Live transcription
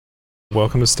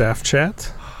Welcome to Staff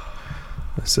Chat.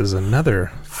 This is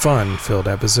another fun-filled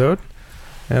episode,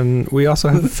 and we also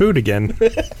have food again.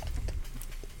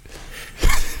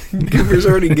 Cooper's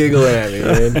already giggling at me,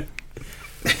 man.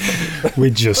 We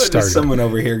just started. There's someone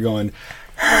over here going,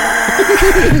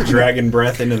 dragging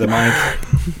breath into the mic.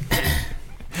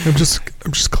 I'm just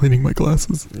cleaning my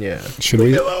glasses. Yeah. Should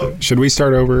we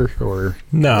start over or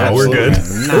No, we're good.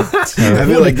 I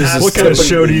feel like this is What kind of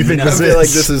show do you think I this feel is? like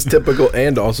this is typical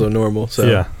and also normal, so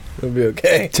Yeah. it'll be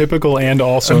okay. typical and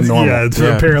also normal?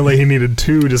 Yeah, apparently he needed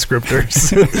two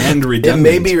descriptors. And It redundant.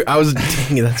 may be. I was.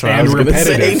 Dang it, that's what I And was going to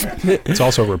say. repetitive. It's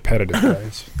also repetitive,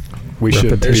 guys. We should be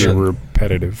Repetition.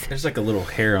 repetitive. There's like a little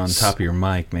hair on top of your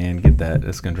mic, man. Get that.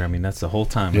 That's going to drive me nuts the whole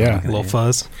time. Yeah. I'm A little looking at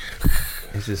fuzz. you.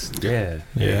 It's just, yeah.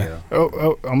 There Yeah. you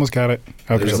go. Oh, almost got it.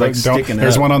 Okay, There's, like, don't- sticking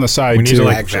there's up. one on the side We need too. to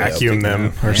like Actually, vacuum them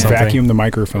up. or Yeah. something. Vacuum the There's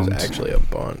microphones. actually a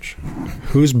bunch.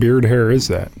 Whose beard hair is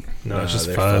that? No, it's just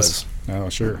they're fuzz. Oh,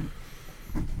 sure.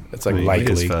 It's like Wait, likely.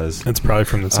 it is fuzz. It's probably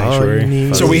from the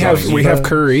sanctuary. So we have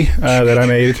curry that I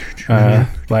made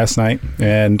last night,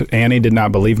 and Annie did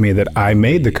not believe me that I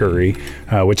made the curry,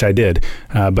 which I did,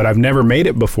 but I've never made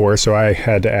it before, so I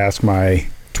had to ask my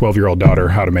 12-year-old daughter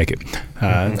how to make it,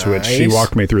 to which she Nice.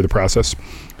 walked me through the process.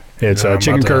 It's Yeah, I'm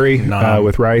chicken about to curry nom.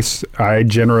 with rice. I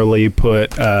generally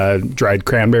put dried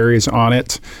cranberries on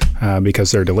it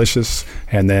because they're delicious,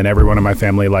 and then everyone in my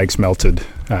family likes melted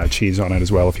cheese on it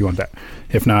as well if you want that.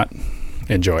 If not,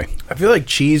 enjoy. I feel like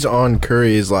cheese on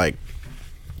curry is like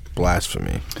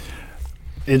blasphemy.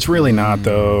 It's really not,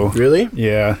 though. Really?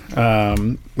 Yeah.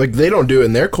 Like they don't do it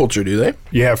in their culture, do they?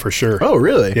 Yeah, for sure. Oh,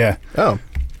 really? Yeah. Oh,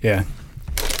 Yeah.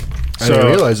 I didn't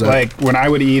realize that. Like when I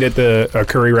would eat at a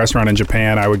curry restaurant in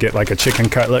Japan, I would get like a chicken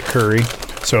cutlet curry.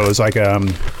 So it was like a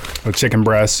chicken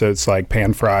breast. So it's like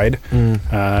pan fried,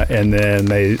 and then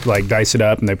they like dice it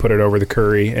up and they put it over the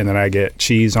curry, and then I get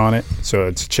cheese on it. So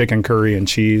it's chicken curry and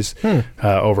cheese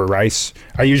over rice.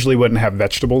 I usually wouldn't have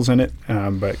vegetables in it,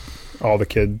 but all the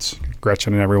kids,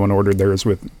 Gretchen and everyone, ordered theirs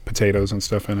with potatoes and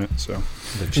stuff in it. So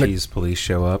The cheese police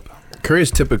show up. curry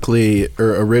is typically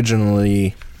or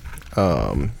originally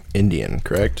Indian,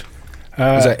 correct?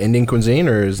 Is that Indian cuisine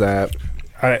or is that?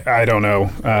 I don't know,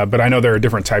 but I know there are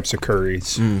different types of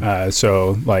curries.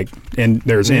 So, like,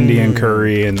 there's Indian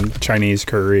curry and Chinese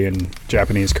curry and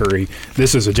Japanese curry.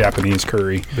 This is a Japanese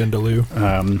curry.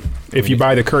 Vindaloo. If you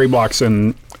buy the curry blocks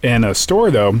in a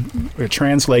store, though, it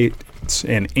translates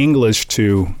in English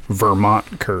to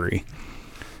Vermont curry,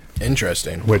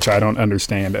 Interesting. which I don't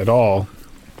understand at all.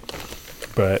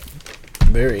 But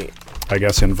Very. I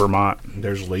guess in Vermont,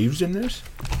 There's leaves in this?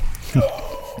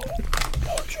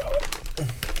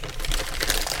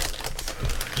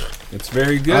 It's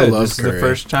very good. I love This is curry. the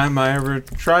first time I ever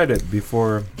tried it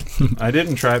before. I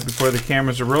didn't try it before the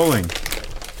cameras are rolling.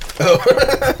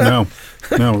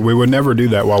 no, we would never do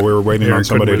that while we were waiting Aaron on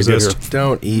somebody to couldn't get here. resist.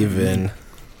 Don't even.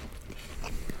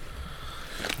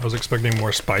 I was expecting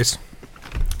more spice.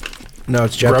 No,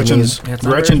 it's Gretchen, Japanese. Yeah, it's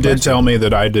not Gretchen very did tell me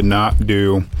that I did not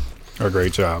do a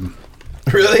great job.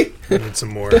 Really? Need some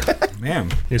more. Man,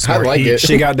 Need some I more like heat. it.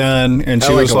 She got done and I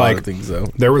she like was a lot like, of things though.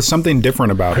 there was something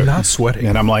different about I'm it. not sweating.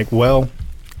 And I'm like, well,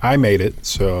 I made it,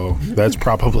 so that's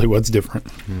probably what's different.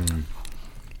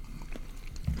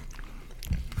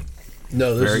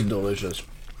 No, this Very- is delicious.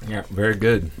 yeah, very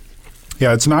good.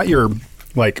 Yeah, it's not your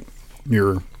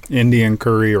Indian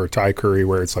curry or Thai curry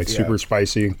where it's like Yeah. super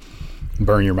spicy,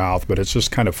 burn your mouth, but it's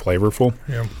just kind of flavorful.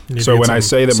 Yeah. You need So to when get I some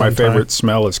say that my sun favorite time.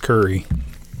 smell is curry,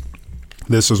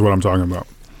 this is what I'm talking about.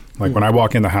 Like when I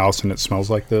walk in the house and it smells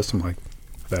like this, I'm like,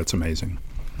 that's amazing.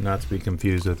 Not to be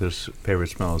confused with this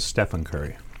favorite smell is Stephen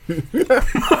Curry.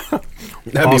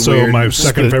 That'd Also, be weird. my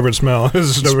second favorite smell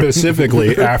is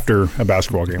Specifically after a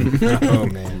basketball game. Oh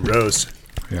man, Rose.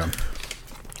 Yeah.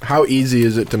 How easy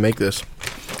is it to make this?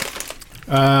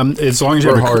 As long as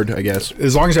you Or have a hard, I guess.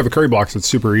 As long as you have a curry box, it's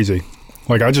super easy.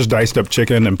 Like I just diced up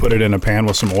chicken and put it in a pan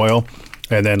with some oil,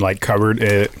 and then like covered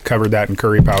that in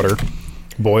curry powder,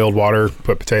 boiled water,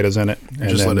 put potatoes in it, and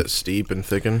Just then, let it steep and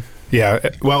thicken. Yeah,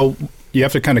 well, you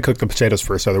have to kind of cook the potatoes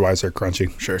first, otherwise they're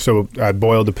crunchy. Sure. So I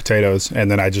boiled the potatoes, and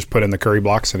then I just put in the curry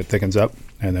blocks, and it thickens up,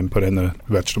 and then put in the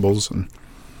vegetables and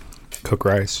cook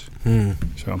rice.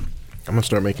 So, I'm gonna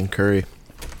start making curry.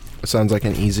 It sounds like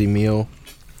an easy meal.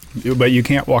 but you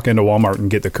can't walk into Walmart and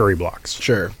get the curry blocks.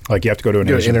 Sure. Like you have to go to an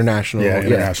Go to Asian, international.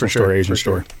 international for store, sure, Asian for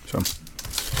sure. store.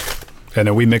 So, and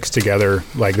then we mix together.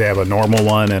 Like they have a normal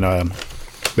one and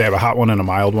they have a hot one and a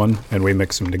mild one, and we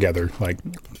mix them together like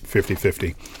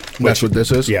 50-50. That's what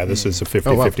this is? Yeah, this is a 50-50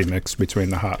 Oh, wow. mix between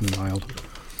the hot and mild.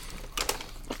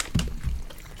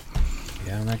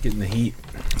 Yeah, I'm not getting the heat.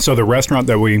 So the restaurant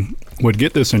that we would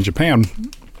get this in Japan,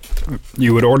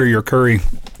 you would order your curry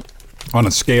on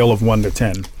a scale of 1 to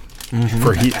 10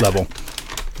 for heat level.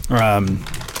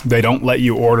 They don't let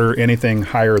you order anything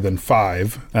higher than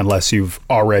 5 unless you've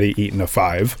already eaten a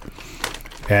 5.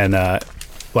 And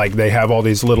like they have all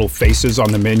these little faces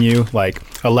on the menu. Like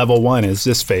a level 1 is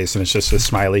this face, and it's just a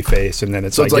smiley face, and then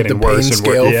it's So like it's like getting the pain worse and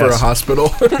scale worse. for a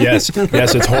hospital. Yes,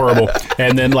 it's horrible.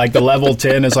 And then like the level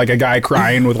 10 is like a guy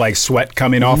crying with like sweat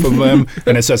coming off of him,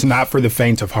 and it says not for the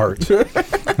faint of heart.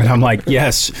 And I'm like,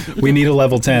 yes, we need a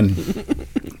level 10.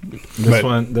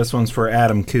 This one's for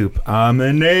Adam Coop. I'm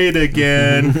an 8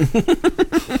 again.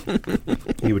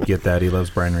 He would get that. He loves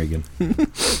Brian Regan.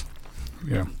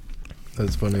 Yeah,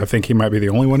 That's funny. I think he might be the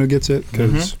only one who gets it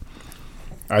because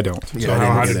I don't. Yeah, So, I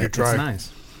didn't how get did you it. try?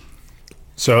 nice.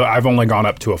 so I've only gone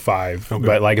up to a 5. Okay.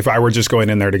 But like if I were just going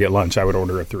in there to get lunch, I would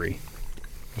order a 3.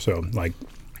 So like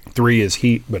 3 is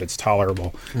heat, but it's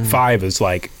tolerable. 5 is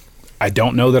like, I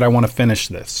don't know that I want to finish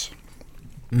this.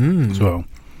 So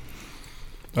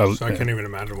So I can't even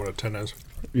imagine what a 10 is.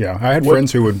 yeah, I had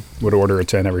friends who would order a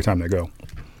 10 every time they go.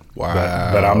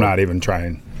 Wow. But I'm not even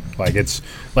trying. Like it's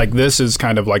like this is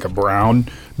kind of like a brown.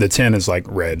 The 10 is like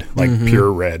red, like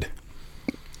pure red.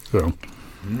 So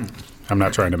I'm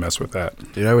not trying to mess with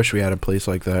that. Dude, I wish we had a place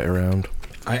like that around.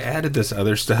 I added this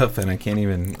other stuff, and I can't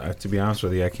even, to be honest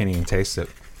with you, I can't even taste it.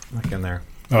 Like in there.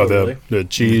 Oh, really? the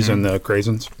cheese and the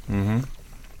craisins.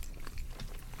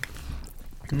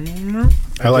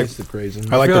 I like the crazy.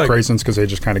 I like feel the like- craisins because they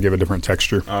just kind of give a different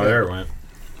texture. Oh, there it went.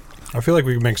 I feel like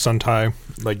we could make Sun Tai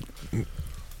like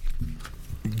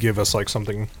give us like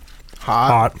something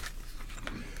hot.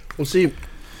 Well, see,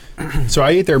 So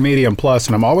I eat their medium plus,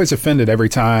 and I'm always offended every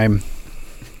time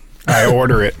I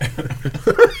order it.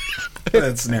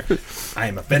 I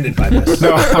am offended by this.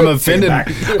 No, I'm offended.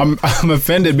 I'm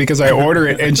offended because I order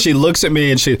it, and she looks at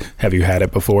me and have you had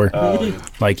it before?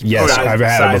 Like, yes, I've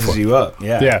had it Sizes before. you up.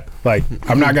 Yeah. Yeah, like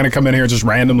I'm not going to come in here and just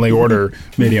randomly order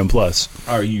medium plus.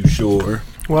 Are you sure?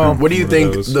 well, what do you One of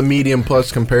think those. the medium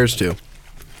plus compares to?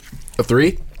 A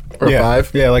 3 or yeah, a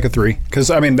 5? Yeah, like a 3.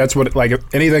 Because I mean, that's what like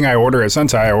anything I order at Sun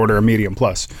Tai, I order a medium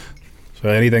plus. So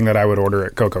anything that I would order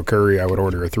at Coco Curry, I would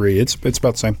order a 3. It's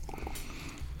about the same.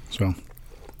 So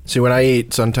See, when I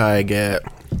eat Sun Tai, I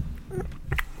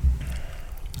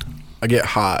get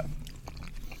hot.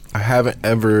 I haven't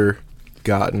ever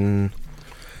gotten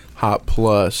hot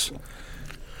plus.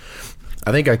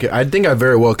 I think I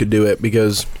very well could do it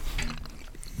because,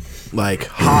 like,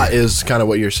 hot is kind of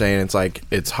what you're saying. It's like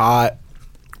it's hot,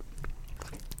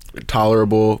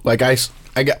 tolerable. Like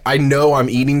I know I'm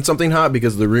eating something hot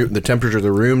because the temperature of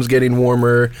the room's getting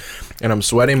warmer, and I'm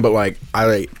sweating. But like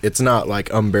it's not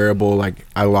like unbearable. Like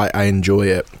I enjoy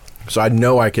it. So I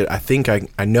know I could.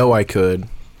 I know I could.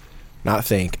 Not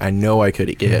think. I know I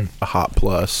could get a hot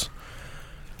plus.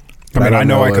 I mean, I don't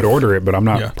know know I could if- order it, but I'm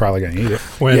not Yeah. probably going to eat it.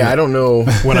 When, Yeah, I don't know.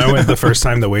 when I went the first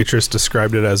time, the waitress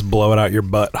described it as blowing out your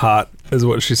butt hot, is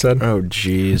what she said. Oh,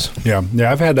 jeez. Yeah,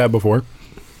 I've had that before.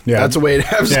 Yeah, That's a way to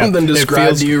have Yeah, something it described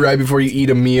feels- to you right before you eat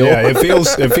a meal. Yeah, it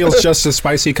feels just as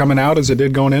spicy coming out as it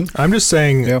did going in. I'm just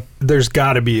saying Yeah. there's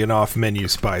got to be an off-menu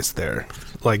spice there.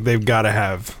 Like, they've got to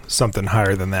have something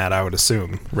higher than that, I would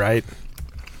assume, right?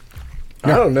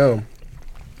 I don't know.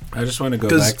 I just want to go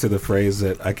 'Cause- back to the phrase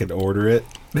that I could order it,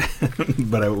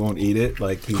 but I won't eat it.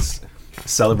 Like he's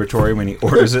celebratory when he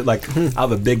orders it. Like, I'll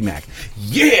have a Big Mac.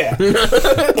 Yeah!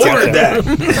 Ordered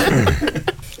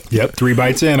that. Yep, 3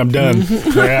 bites in, I'm done.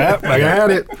 Yeah, I had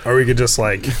it. Or we could just,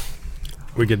 like,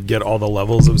 we could get all the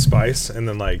levels of spice and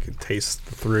then, like, taste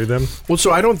through them. Well,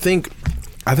 so I think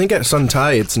at Sun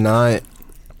Tai it's not.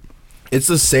 It's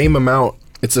the same amount.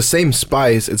 It's the same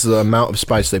spice. It's the amount of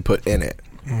spice they put in it.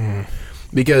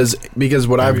 Because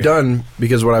what I've done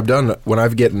when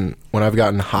I've gotten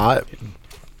hot.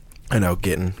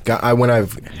 When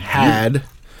I've had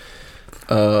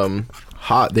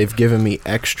hot, they've given me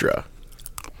extra.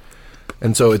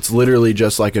 And so it's literally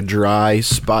just like a dry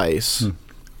spice.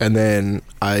 And then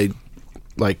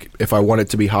like if I want it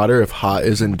to be hotter, if hot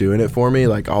isn't doing it for me,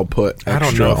 like I'll put I don't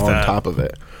extra know if on that- top of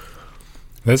it.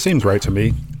 That seems right to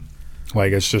me.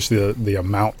 Like it's just the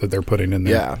amount that they're putting in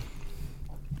there. Yeah.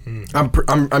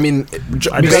 I mean, I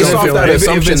just based don't off feel that like- if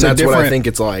assumption, it's a that's what I different- think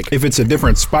it's like. If it's a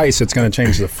different spice, it's going to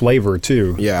change the flavor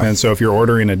too. Yeah. And so if you're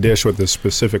ordering a dish with a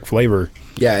specific flavor,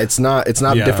 Yeah, it's not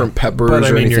Yeah. different peppers But, I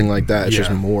or mean, anything you're- like that. It's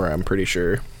just yeah. more, I'm pretty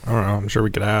sure. I don't know. I'm sure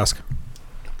we could ask.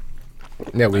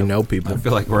 Yeah, we know I people.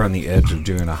 feel like we're on the edge of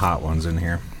doing a hot ones in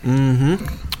here.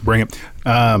 bring it.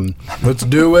 Let's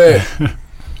do it.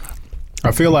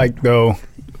 I feel like though,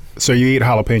 so you eat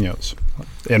jalapenos.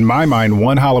 In my mind,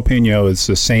 1 jalapeno is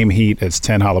the same heat as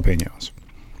 10 jalapenos.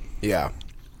 Yeah.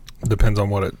 Depends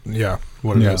on what it. Yeah.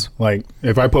 what it is. Like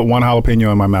if I put one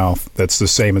jalapeno in my mouth, that's the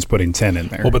same as putting 10 in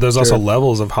there. Well, but there's also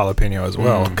levels of jalapeno as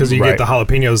well, because you Right. get the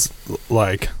jalapenos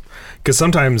like, because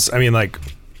sometimes, I mean, like,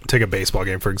 take a baseball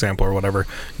game for example or whatever.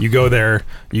 You go there,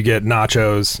 you get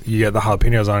nachos, you get the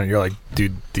jalapenos on it. You're like,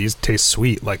 dude, these taste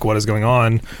sweet. Like, what is going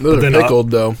on? Those But are then,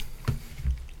 pickled though.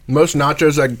 Most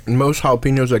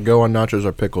jalapenos that go on nachos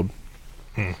are pickled.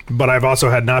 But I've also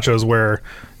had nachos where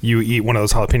you eat one of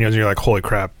those jalapenos and you're like, holy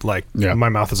crap! Like, Yeah. my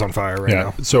mouth is on fire right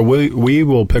now. So we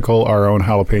will pickle our own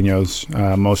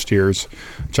jalapenos most years,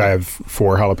 which I have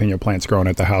 4 jalapeno plants growing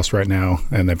at the house right now,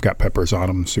 and they've got peppers on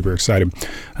them. Super excited.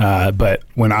 But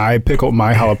when I pickle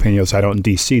my jalapenos, I don't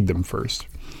de-seed them first.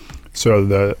 So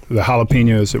the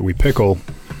jalapenos that we pickle,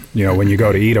 you know, when you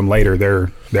go to eat them later,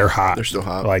 they're hot. They're still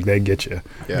hot. Like they get you.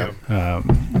 Yeah.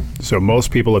 So most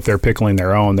people, if they're pickling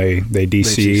their own, they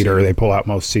de-seed or they pull out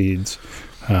most seeds.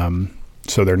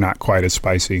 So they're not quite as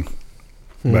spicy.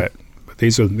 But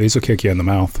these will kick you in the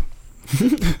mouth.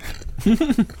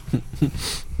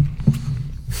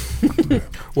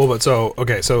 Well, but so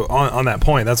on that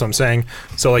point, that's what I'm saying.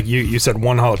 So like you said,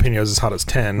 one jalapeno is as hot as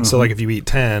 10. So like if you eat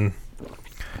 10,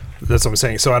 that's what I'm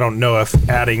saying. So I don't know if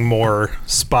adding more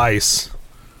spice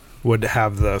would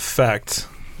have the effect.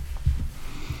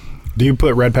 Do you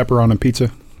put red pepper on a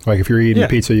pizza? Like if you're eating Yeah.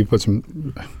 pizza, you put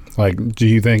some. Like, do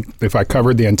you think if I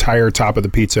covered the entire top of the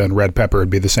pizza in red pepper, it'd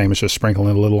be the same as just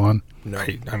sprinkling a little on? No,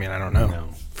 I mean, I don't know. No,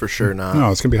 for sure not.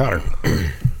 No, it's gonna be hotter.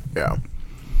 Yeah.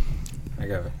 I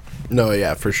got it. No,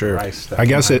 yeah, for sure. Rice stuff I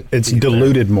guess might it's be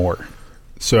diluted more.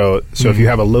 So if you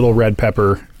have a little red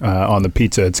pepper on the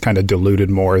pizza, it's kind of diluted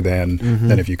more than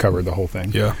if you covered the whole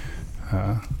thing. Yeah.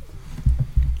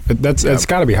 But it's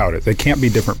got to be hotter. They can't be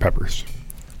different peppers.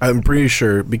 I'm pretty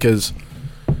sure because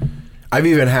I've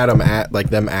even had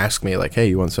them ask me like, "Hey,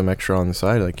 you want some extra on the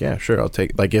side?" Like, yeah, sure, I'll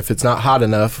take. Like, if it's not hot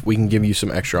enough, we can give you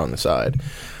some extra on the side.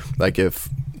 Like, if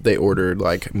they ordered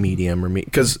like medium or meat,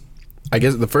 because I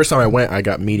guess the first time I went, I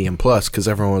got medium plus because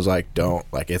everyone was like, "Don't,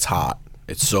 like, it's hot.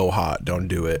 It's so hot. Don't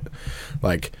do it."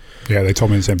 Like, Yeah, they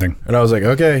told me the same thing. and I was like,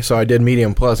 "Okay." So I did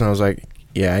medium plus, and I was like,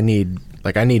 "Yeah, I need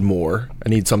more. I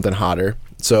need something hotter."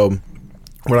 So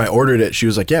when I ordered it, she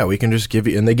was like, "Yeah, we can just give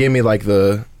you," and they gave me like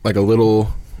a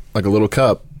little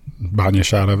cup, Banya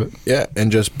shot of it. yeah,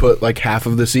 and just put like half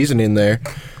of the seasoning in there,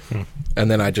 and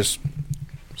then I just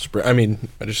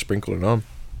sprinkled it on.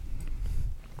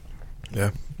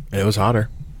 Yeah, and it was hotter,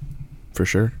 for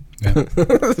sure. Yeah.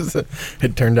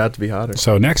 It turned out to be hotter.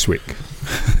 So next week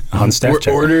on Staff We're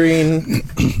Check ordering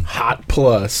Hot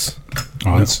Plus.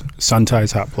 on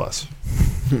Suntize Hot Plus.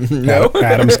 No,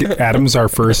 Adam's our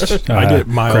first. I get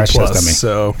mild crash plus, test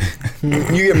so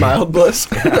you get mild plus.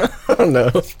 Oh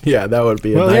no, yeah, that would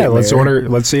be. Well, yeah, let's nightmare.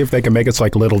 Let's see if they can make us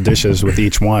like little dishes with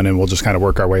each one, and we'll just kind of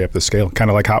work our way up the scale,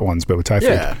 kind of like hot ones, but with Thai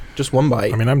Yeah, food. just one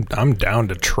bite. I mean, I'm down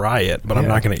to try it, but I'm Yeah.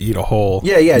 not going to eat a whole.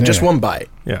 yeah, just Yeah. one bite.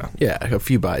 Yeah. Yeah, a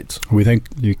few bites. We think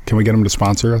can we get them to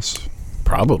sponsor us?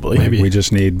 Probably. Maybe. We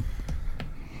just need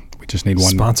one.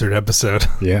 Sponsored episode.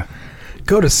 Yeah,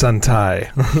 Go to Suntai.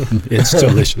 it's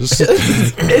delicious.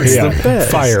 It's Yeah, the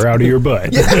best. fire out of your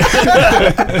butt.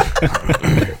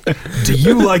 Do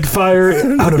you like fire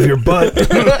out of your butt?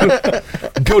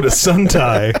 Go to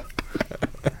Suntai.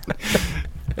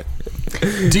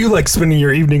 Do you like spending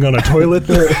your evening on a toilet?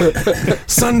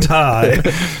 Suntai.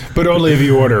 But only if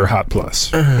you order Hot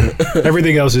Plus.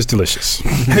 Everything else is delicious.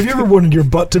 Have you ever wanted your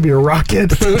butt to be a rocket?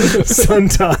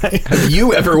 Suntai. Have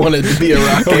you ever wanted to be a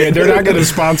rocket? Okay, they're not going to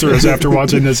sponsor us after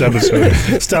watching this episode.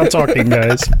 Stop talking,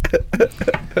 guys.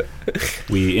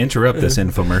 We interrupt this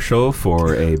infomercial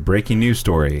for a breaking news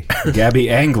story. Gabby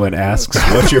Anglin asks,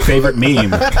 "What's your favorite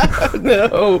meme?"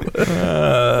 No.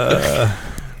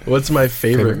 What's my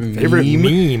favorite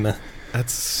meme.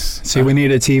 That's See, we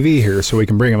need a TV here so we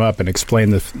can bring them up and explain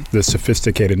the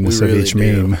sophisticatedness We of really each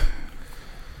do. meme.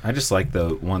 I just like the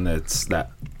one that's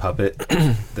that puppet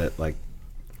that like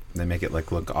they make it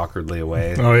like look awkwardly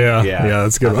away. Oh, yeah. Yeah,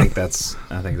 that's a good I one. think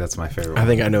that's my favorite. I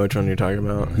think one. I know which one you're talking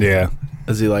about. Yeah,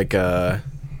 Is he like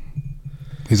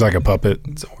he's like a puppet.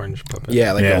 It's orange puppet.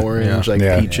 yeah, like Yeah. an orange, Yeah. like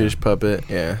Yeah. peachish puppet?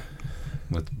 Yeah.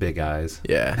 with big eyes.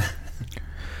 Yeah.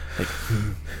 Like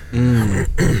I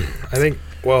think,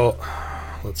 well,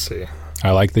 let's see.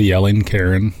 I like the yelling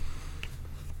Karen.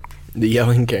 the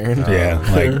yelling Karen. Yeah,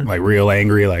 like real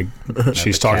angry. Like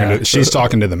she's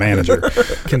talking to the manager.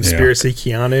 Conspiracy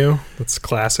Keanu. That's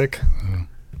classic.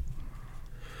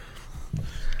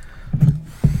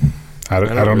 I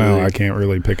don't don't know. really- I can't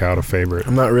really pick out a favorite.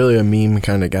 I'm not really a meme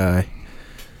kind of guy.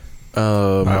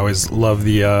 I always love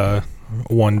the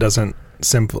one does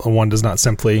not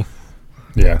simply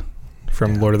Yeah,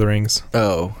 from Lord of the Rings.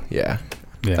 Oh, yeah.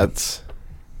 yeah. That's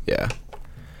yeah.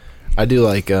 I do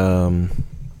like the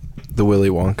Willy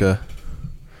Wonka.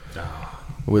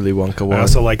 Willy Wonka one. I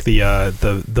also like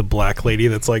the black lady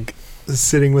that's like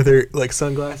sitting with her like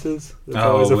sunglasses. That's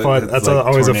always a fun. That's like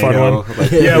always a fun tornado, one.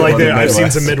 like Yeah, like one in the I've seen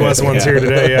Midwest. some Midwest ones here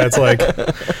today. Yeah, it's like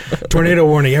tornado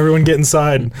warning. Everyone get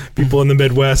inside. People in the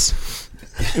Midwest.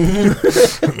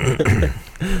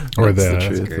 Or That's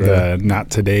the truth, the not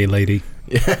today lady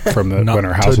from the Not when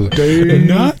her house today. was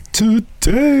not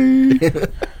today.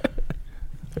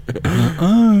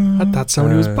 I thought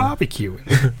somebody was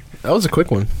barbecuing. That was a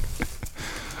quick one.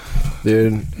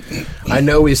 Dude, I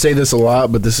know we say this a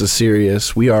lot, but this is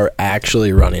serious. We are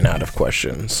actually running out of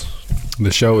questions.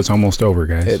 The show is almost over,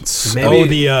 guys. It's Maybe-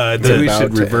 The we about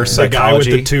should to reverse the guy with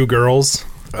the psychology. two girls,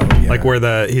 like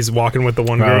where he's walking with the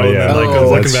one Oh, girl and yeah. then like Oh,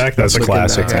 looking that's, back. That's a like-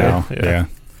 classic back. now. Yeah. Yeah.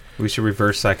 We should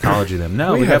reverse psychology them.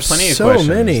 No, We we, have have plenty of so questions.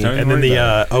 many. Don't even And then worry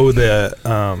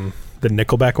about the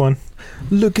Nickelback one.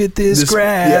 Look at this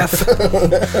graph.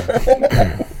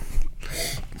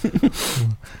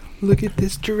 Look at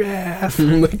this giraffe.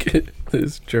 Look at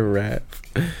this giraffe.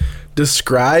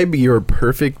 Describe your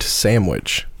perfect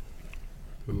sandwich.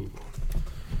 it.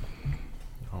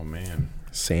 Oh man.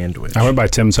 Sandwich. I went by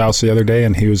Tim's house the other day,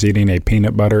 and he was eating a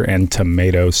peanut butter and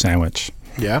tomato sandwich.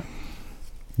 Yeah,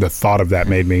 The thought of that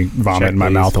made me vomit Check, in my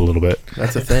please. mouth a little bit.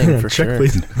 that's a thing for Check, sure.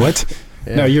 please. What?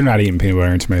 Yeah. No, you're not eating peanut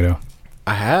butter and tomato.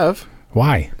 I have.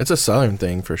 Why? It's a Southern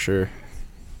thing for sure.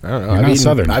 I don't know. You're I've not eaten,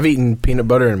 Southern. I've eaten peanut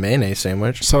butter and mayonnaise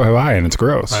sandwich. So have I, and it's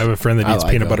gross. I have a friend that I eats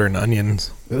like peanut that. butter and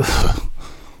onions.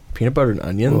 Peanut butter and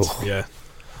onions? Yeah,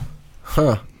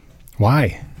 Huh.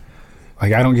 Why?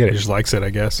 Like, I don't get he it. just likes it, I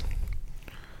guess.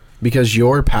 Because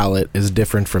your palate is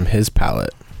different from his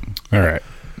palate. All right.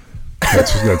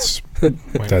 That's Waiting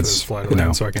for That's- this fly to land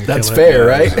no. so I can That's kill fair,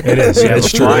 it. right? it is. Yeah, it's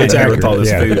true. Flying It's here accurate. with all this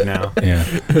yeah. food now.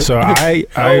 Yeah. So I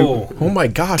Oh my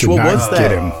gosh, did what not was get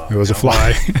that? him. It was a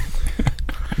fly.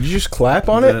 Did you just clap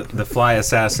on it? The fly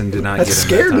assassin did not That get him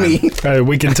scared that time. me.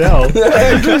 We can tell. That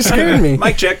actually scared me.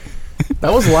 Mic check.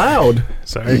 That was loud.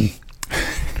 Sorry.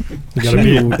 You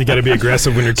gotta be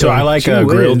aggressive when you're So killing. I like Gee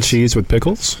grilled whiz. cheese with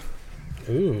pickles.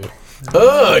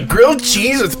 Ugh, grilled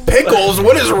cheese with pickles.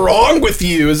 What is wrong with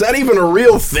you? Is that even a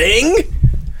real thing?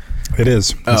 It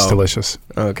is. It's Oh. delicious.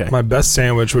 Okay. My best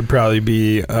sandwich would probably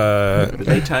be The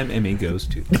daytime Emmy goes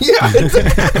to. Yeah.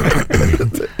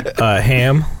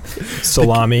 ham,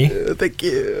 salami, Thank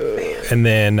you. and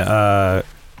then a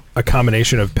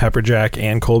combination of pepper jack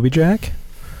and Colby Jack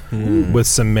with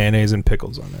some mayonnaise and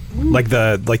pickles on it. Like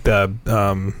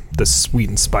the sweet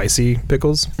and spicy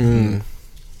pickles.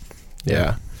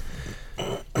 Yeah.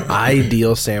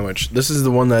 Ideal sandwich. This is the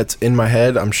one that's in my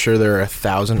head. I'm sure there are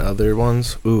 1,000 other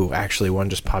ones. Ooh, actually, one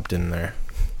just popped in there.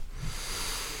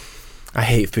 I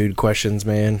hate food questions,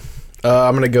 man.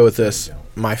 I'm going to go with this.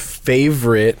 My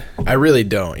favorite. I really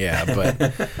don't, yeah,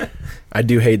 but I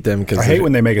do hate them because I hate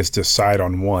when they make us decide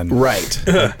on one. Right,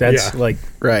 That's Yeah. like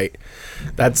right.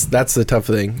 That's the tough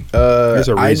thing. there's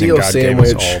a reason Ideal God gave us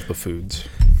sandwich. all of the foods.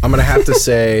 I'm gonna have to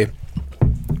say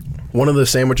one of the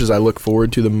sandwiches I look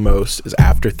forward to the most is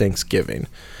after Thanksgiving.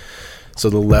 So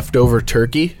the leftover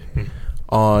turkey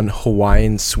on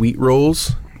Hawaiian sweet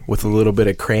rolls with a little bit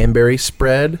of cranberry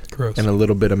spread Gross. and a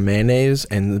little bit of mayonnaise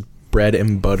and bread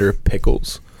and butter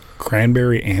pickles.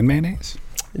 Cranberry and mayonnaise?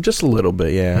 Just a little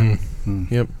bit, yeah.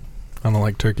 Yep. I don't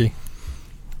like turkey.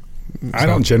 I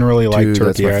don't generally like Dude,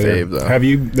 that's turkey my either. fave, though. Have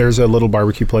you? There's a little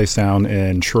barbecue place down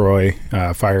in Troy,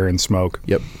 Fire and Smoke.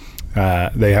 Yep.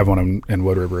 They have one in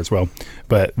Wood River as well.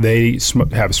 But they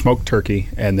have smoked turkey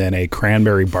and then a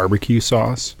cranberry barbecue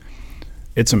sauce.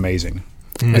 It's amazing.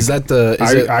 Is that the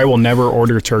I will never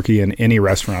order turkey in any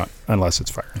restaurant unless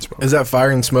it's Fire and Smoke. is that fire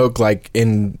and smoke like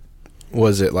in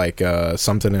was it like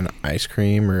something in ice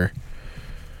cream or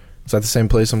is that the same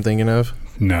place I'm thinking of?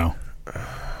 No. Are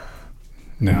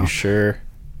No. you sure?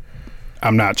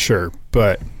 I'm not sure,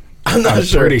 but I'm not I'm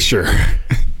sure. pretty sure.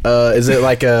 Is it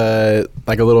like a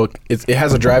little? It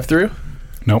has a drive-through.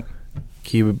 Nope.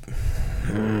 You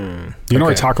You know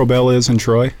where Taco Bell is in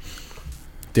Troy?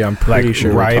 Yeah, I'm pretty Like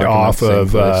sure we're right talking about off the same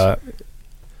of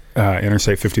place.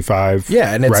 Interstate 55.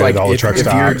 Yeah, and it's right like at all the if truck you're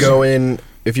stops. going,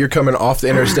 if you're coming off the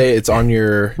interstate, it's on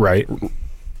your Right.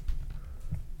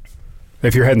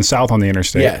 If you're heading south on the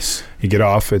interstate, yes. you get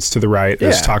off. It's to the right.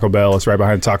 There's Yeah. Taco Bell. It's right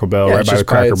behind Taco Bell, Yeah, right it's by the just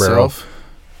by Cracker Barrel. itself.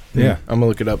 Yeah. I'm gonna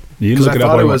look it up. You 'Cause look I it up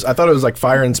thought all it you was. I thought it was like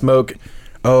fire and smoke.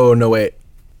 Oh no, wait.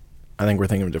 I think we're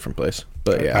thinking of a different place.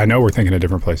 But yeah, I know we're thinking of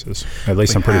different places. At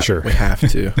least I'm pretty sure. we have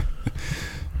to.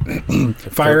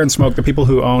 Fire and Smoke. The people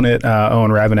who own it own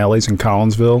Ravenelli's in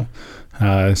Collinsville.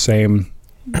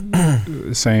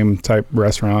 Same type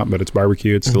restaurant, but it's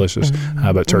barbecue. It's delicious,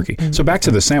 but turkey. So back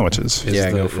to the sandwiches. Is Yeah,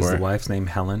 the, go is for the it. wife's name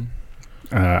Helen?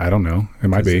 I don't know. It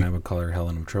might be I would call her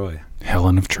Helen of Troy.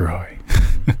 Helen of Troy.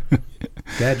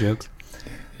 Dad jokes.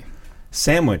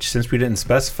 Sandwich, since we didn't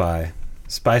specify,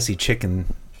 spicy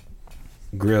chicken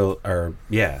grill, or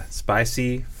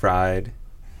spicy fried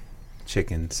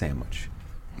chicken sandwich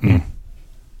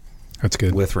That's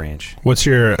good. with ranch. What's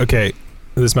your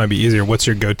this might be easier. What's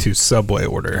your go-to Subway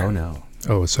order? Oh no.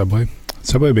 Oh, Subway.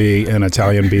 Subway would be an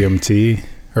Italian BMT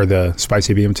or the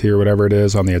spicy BMT or whatever it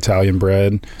is on the Italian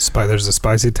bread. There's a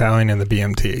spicy Italian and the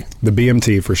BMT. The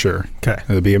BMT for sure. Okay.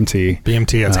 The BMT.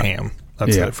 BMT has ham.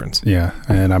 That's yeah, the difference. Yeah,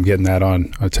 and I'm getting that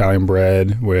on Italian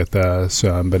bread with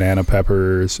some banana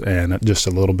peppers and just a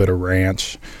little bit of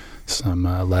ranch, some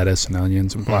lettuce and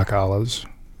onions and black olives.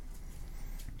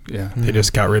 Yeah. They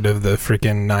just got rid of the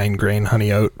freaking 9-grain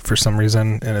honey oat for some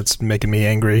reason, and it's making me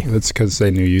angry. That's because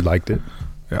they knew you liked it.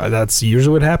 That's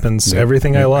usually what happens. Yeah.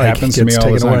 Everything I It like happens gets to me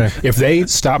all the taken time. away. If they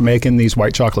stop making these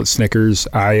white chocolate Snickers,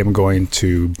 I am going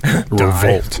to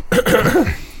revolt.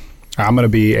 I'm going to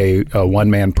be a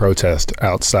one-man protest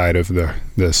outside of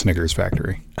the Snickers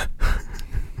factory.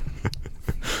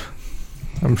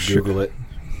 I'm sure. Google it.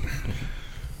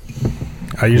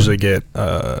 I usually get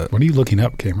What are you looking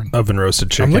up, Cameron? oven roasted I'm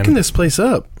chicken. looking this place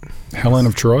up. Helen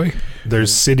of Troy?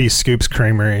 There's City Scoops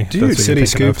Creamery. Dude, That's what you're City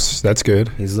thinking of. Scoops. That's good.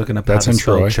 He's looking up That's how in to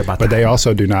spell Troy. ciabatta. But they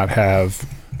also do not have a That's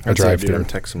it, dude. drive-thru. I'm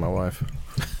texting my wife.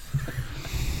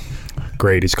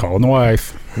 Great, he's calling the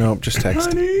wife. Nope, just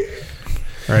text.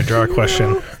 All right, draw a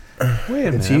question. Wait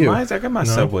a It's minute. you. I got my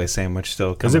Subway sandwich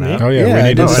still Is it coming me? up. Oh yeah, Yeah, we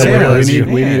need no, to I say didn't we realize need,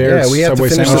 we need Yeah, Eric's we have Subway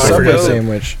to finish sandwich. the Subway forgot.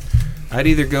 sandwich. I'd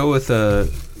either go with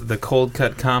the cold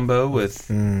cut combo with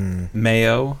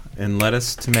mayo and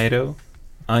lettuce, tomato,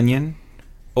 onion,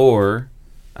 or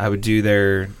I would do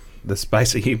the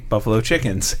spicy buffalo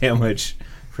chicken sandwich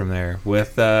from there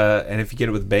with and if you get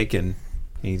it with bacon,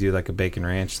 you do like a bacon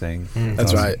ranch thing.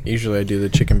 That's right. Usually I do the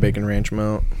chicken bacon ranch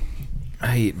melt.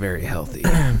 I eat very healthy,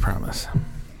 I promise.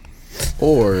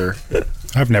 Or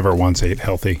I've never once ate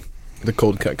healthy. the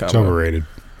cold cut It's combo. overrated.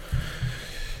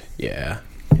 Yeah.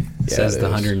 Says it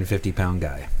the is. 150-pound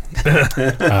guy.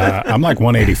 I'm like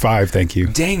 185, thank you.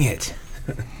 Dang it.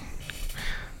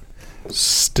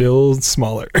 Still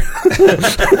smaller.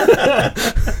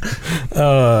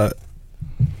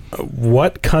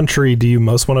 What country do you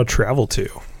most want to travel to?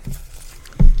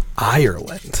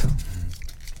 Ireland.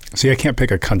 See, I can't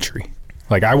pick a country.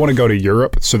 Like, I want to go to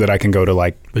Europe so that I can go to,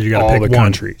 like, But you gotta all pick the one.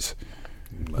 countries.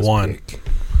 One.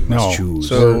 No. choose.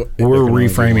 So We're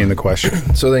reframing the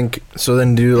question. so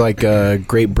then do like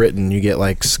Great Britain. You get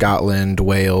like Scotland,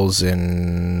 Wales,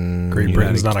 and Great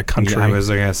Britain's not a country. I was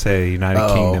going to say United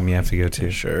Oh. Kingdom you have to go to,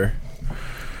 Sure.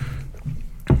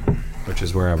 which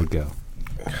is where I would go.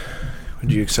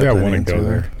 Would you accept Yeah, I that want to answer go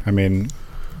there. I mean,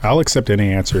 I'll accept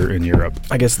any answer in Europe.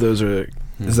 I guess those are.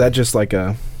 Is that just like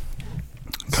a?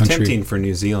 It's Country. tempting for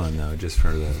New Zealand, though, just for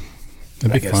the...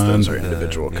 It'd I be guess fun. those are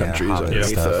individual Yeah, countries Hobbit underneath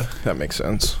stuff. that makes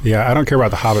sense. Yeah, I don't care about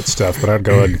the Hobbit stuff, but I'd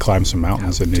go ahead and climb some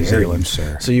mountains in New Dare you, Zealand.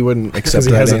 sir. So you wouldn't because accept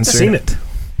he that hasn't answer? seen it.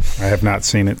 I have not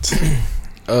seen it.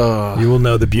 You will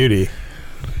know the beauty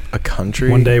A country?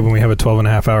 one day when we have a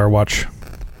 12.5-hour watch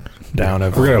down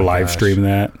of. We're going to my live gosh. stream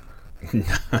that.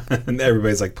 And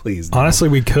everybody's like, please. no. Honestly,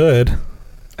 we could.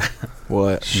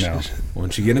 What? No.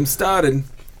 Once you get him started.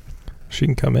 She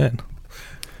can come in.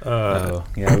 Oh,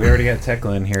 yeah, we already got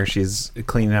Tekla in here. She's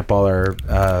cleaning up all our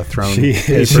throne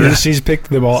She's picked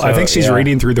them all. I So, think she's yeah.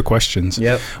 reading through the questions.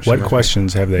 Yep. What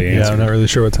questions have they Yeah, answered? I'm not really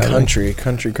sure what's happening.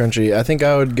 Country. I think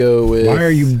I would go with. Why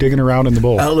are you digging around in the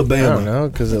bowl? I don't Alabama. know,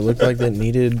 because it looked like it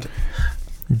needed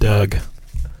Doug.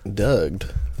 Doug.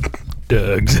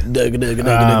 Doug's. Doug.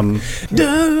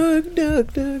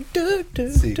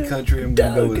 See, country, I'm going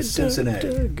to go with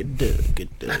Cincinnati.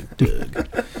 Doug.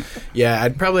 Yeah,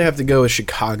 I'd probably have to go with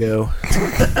Chicago.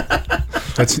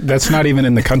 That's not even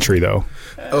in the country though.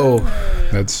 Oh,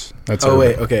 That's Oh, urban.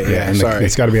 wait, okay, yeah, in the- sorry.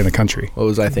 it's got to be in the country. what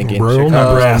was I thinking? Rural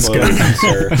Chicago.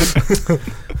 Nebraska.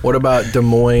 What about Des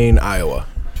Moines, Iowa?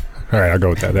 All right, I'll go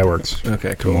with that. That works. Okay,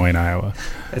 Des cool. Moines, Iowa.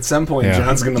 At some point, Yeah.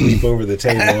 John's going to leap over the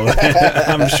table.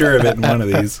 I'm sure of it in one of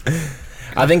these.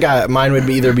 I think mine would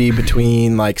either be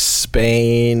between like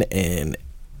Spain and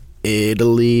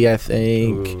Italy. I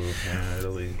think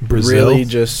Italy. Brazil. really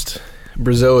just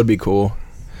Brazil would be cool.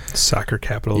 Soccer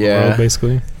capital of Yeah. the world,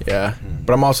 basically. Yeah,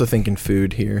 but I'm also thinking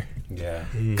food here Yeah.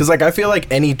 because like I feel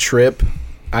like any trip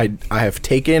I have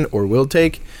taken or will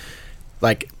take,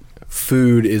 like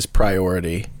food is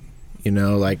priority. You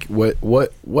know, like what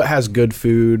has good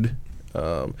food.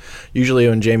 Usually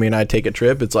when Jamie and I take a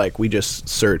trip, it's like we just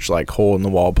search like hole in the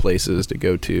wall places to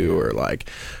go to or like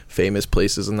famous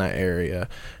places in that area,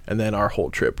 and then our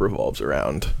whole trip revolves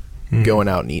around going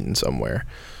out and eating somewhere.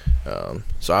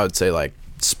 So I would say like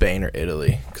Spain or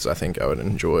Italy because I think I would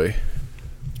enjoy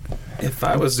If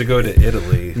I was to go to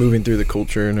Italy, moving through the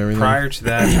culture and everything. prior to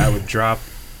that, I would drop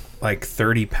like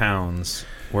 30 pounds,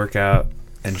 work out,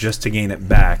 and just to gain it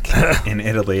back in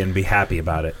Italy and be happy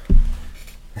about it.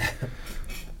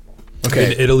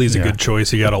 Okay. Italy's a Yeah. good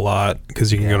choice. You got a lot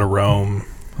because you can go to Rome,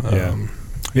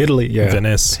 Italy, yeah.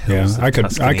 Venice. Yeah, Hills of I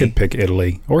Tuscany. could pick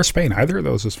Italy or Spain. Either of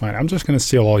those is fine. I'm just going to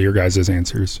steal all your guys'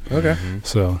 answers. Okay.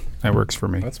 So that works for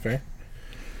me. That's fair.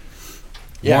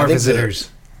 More I think visitors.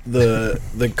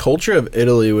 The culture of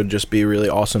Italy would just be really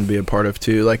awesome to be a part of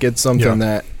too. Like it's something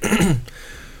that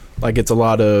like it's a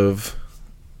lot of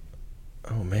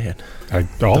oh man.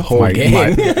 All whole my,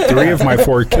 gang. 3 of my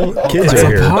 4 kids It's are a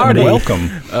here. party. Welcome.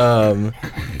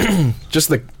 Just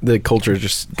the culture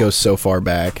just goes so far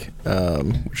back,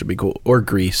 which would be cool. Or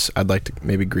Greece. I'd like to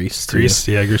maybe Greece too. Greece,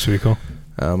 yeah, Greece would be cool.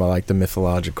 I like the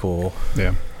mythological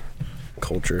Yeah.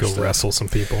 culture. Go stuff. wrestle some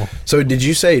people. So did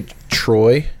you say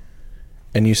Troy?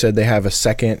 And you said they have a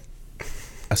second.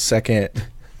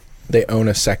 They own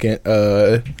a second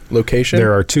location.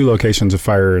 There are 2 locations of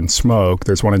Fire and Smoke.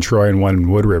 There's one in Troy and one in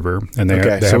Wood River. And they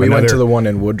okay, they so have we went to another- the one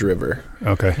in Wood River,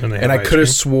 Okay. they and I have ice could have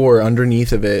cream. swore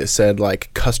underneath of it said like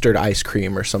custard ice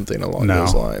cream or something along No.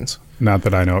 those lines. Not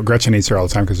that I know. Gretchen eats there all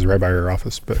the time because it's right by her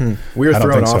office. But We were I don't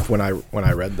thrown think so. off when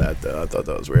I read that though. I thought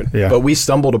that was weird. Yeah. But we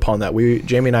stumbled upon that.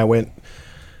 Jamie and I went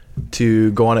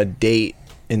to go on a date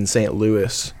in St.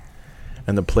 Louis,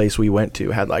 and the place we went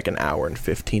to had like an hour and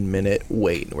 15-minute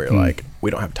wait. And we were like, we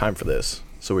don't have time for this.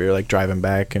 So we were like driving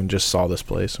back and just saw this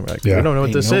place, and we're like, Yeah. we don't know what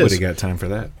Ain't this nobody is. got time for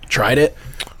that. Tried it,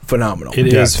 phenomenal. It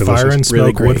Yeah, is delicious. Fire and Really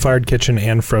Smoke, great. wood-fired kitchen,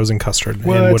 and frozen custard in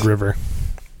What? Wood River.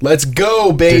 Let's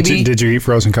go, baby. did you eat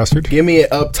frozen custard? Give me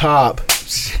it up top.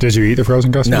 Did you eat the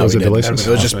frozen custard? No, was we it didn't. delicious?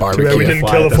 It was just Too bad barbecue. we didn't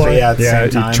kill the fly. at the Yeah, same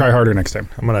you time. try harder next time.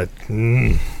 I'm gonna.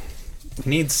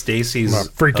 Need Stacy's I'm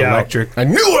gonna freak out. electric. I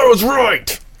knew I was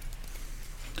right.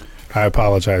 I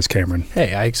apologize, Cameron.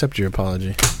 Hey, I accept your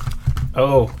apology.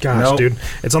 Oh, Gosh, nope. dude,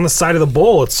 it's on the side of the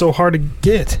bowl. It's so hard to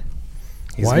get.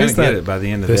 He's Why gonna is get that- it by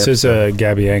the end of This the is a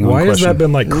Gabby Anglin Why has question. that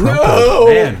been like crumpled? No.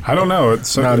 Man, I don't know.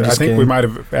 It's No, I'm I just think we kidding. might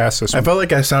have asked this I one. felt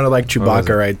like I sounded like was Chewbacca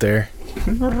it? right there.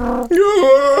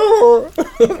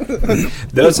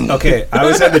 those. Okay, I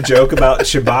always had the joke about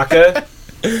Chewbacca.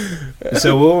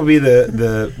 So what would be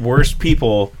the worst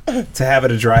people to have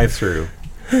at a drive-through?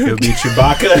 It would be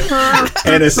Chewbacca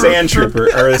and a sand trooper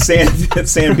or a sand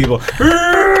people.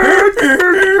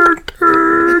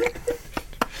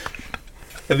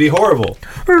 It'd be horrible.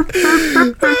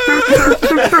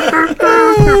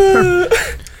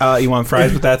 You want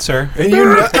fries with that, sir? And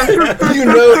you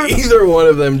know either one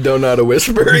of them don't know how to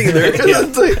whisper either.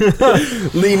 It's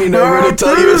like leaning over to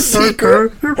tell you a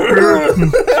secret.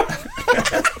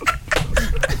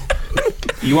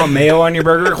 You want mayo on your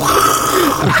burger?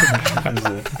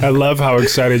 I love how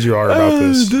excited you are about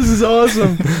this. This is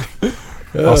awesome.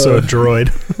 Also a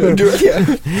droid.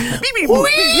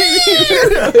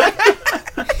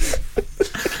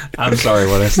 I'm sorry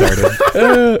what I started.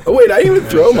 Wait, I didn't even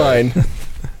throw mine.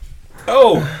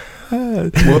 Oh,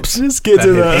 Whoops. Just get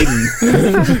to that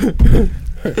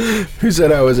that. Who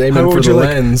said I was How aiming for would the you like?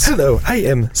 lens? Hello, I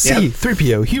am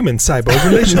C-3PO, human cyborg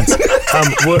relations.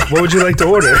 What would you like to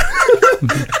order?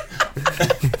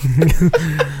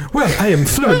 Well, I am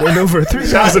fluent in over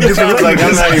 3,000 different sounds like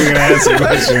I'm languages. not even going to answer your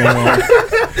question anymore.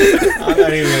 I'm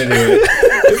not even going to do it.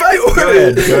 If I order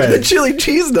ahead, go ahead. the chili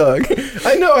cheese dog,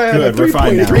 I know I have Good, a we're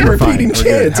fine now. 3.3 We're fine. repeating We're good.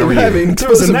 chance How of are you? having There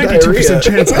was a explosive 92%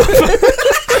 diarrhea. chance.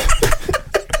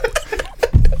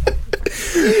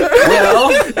 Well,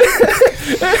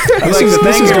 This is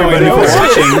thank going everybody in for for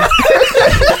watching.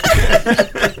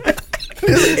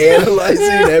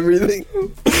 Analyzing everything.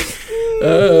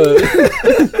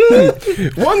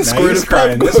 One squirt he's of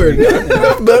crying this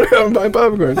popcorn. Better on my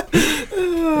popcorn.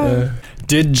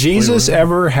 Did Jesus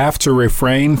ever have to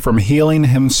refrain from healing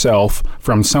himself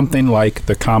from something like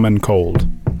the common cold?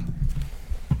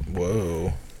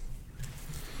 Whoa.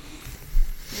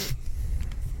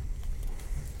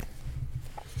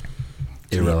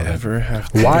 Irrelevant. Ever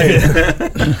have to?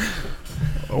 Why?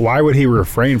 Why would he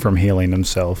refrain from healing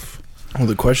himself? Well,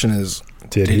 the question is,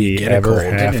 Did he he get a ever cold?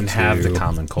 have They didn't to? have the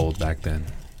common cold back then.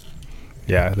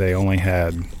 Yeah, they only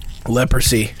had.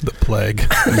 leprosy. The plague.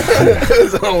 It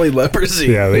was only leprosy.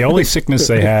 Yeah, the only sickness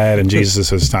they had in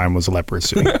Jesus' time was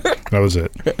leprosy. That was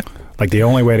it. Like the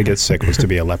only way to get sick was to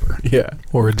be a leper. Yeah.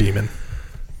 Or a demon.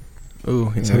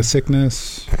 Ooh, Is that a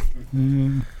sickness?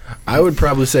 I would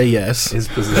probably say yes. His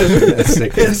possession is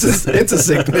sickness. It's a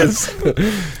sickness.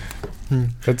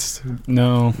 That's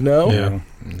no. No? Yeah.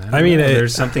 I I mean, know. it-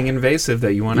 there's something invasive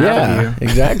that you want out Yeah, of you.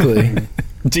 exactly.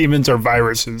 Demons are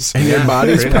viruses. And your Yeah.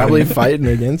 body's Right. probably fighting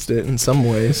against it in some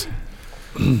ways.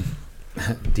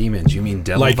 Demons? You mean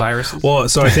devil Like, viruses? well,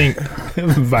 so I think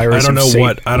Virus I don't of know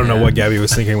Satan. I don't know what Gabby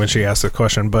was thinking when she asked the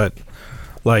question, but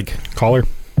like, Caller.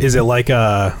 is it like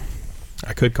a?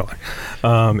 I could call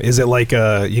her. Is it like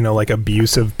a like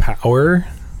abusive power,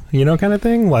 kind of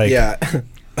thing? Like, Yeah.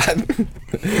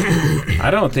 I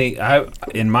don't think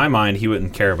in my mind he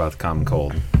wouldn't care about the common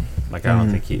cold. Like I don't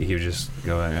think he would just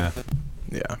go like,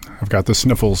 Yeah. I've got the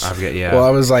sniffles. I've got Well,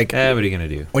 I was like, what are you gonna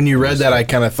do? when you read that, I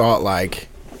kind of thought like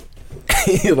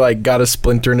he like got a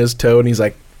splinter in his toe, and he's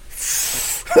like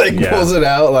Yeah. pulls it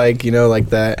out, like like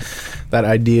that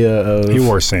idea of He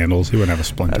wore sandals. He wouldn't have a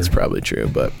splinter. That's probably true,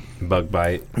 but Bug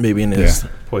bite, maybe in his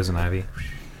poison ivy.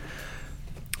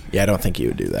 I don't think he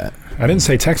would do that. I didn't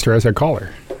say text her. I said call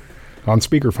her on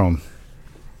speakerphone.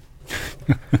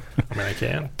 I mean, I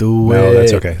can. Do No,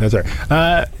 that's okay. That's all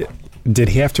right. Did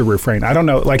he have to refrain? I don't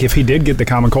know. Like, if he did get the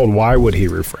common cold, why would he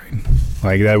refrain?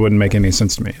 Like, that wouldn't make any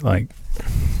sense to me. Like,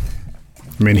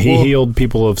 I mean, he healed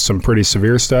people of some pretty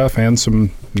severe stuff and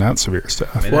some not severe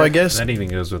stuff. mean, Well, I that- guess- that even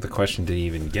goes with the question: did he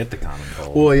even get the common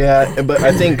cold? Well, yeah, but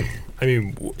I think I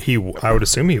mean, I would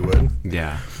assume he would.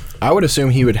 yeah. I would assume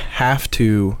he would have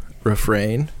to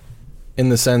refrain in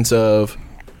the sense of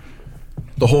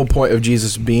the whole point of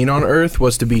Jesus being on earth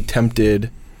was to be tempted.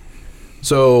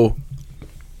 So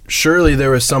surely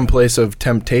there was some place of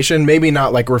temptation, maybe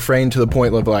not like refrain to the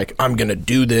point of like, I'm going to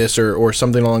do this or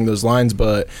something along those lines.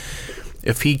 But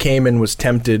if he came and was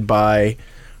tempted by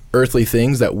earthly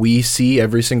things that we see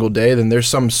every single day, then there's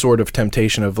some sort of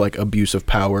temptation of like abuse of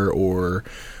power or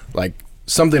like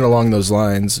something along those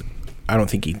lines. I don't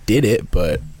think he did it,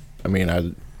 but I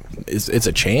mean, it's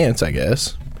a chance, I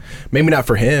guess. Maybe not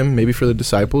for him, maybe for the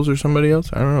disciples or somebody else.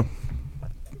 I don't know.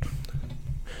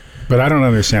 But I don't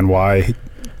understand why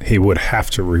he would have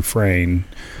to refrain.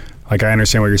 Like, I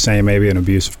understand what you're saying, maybe an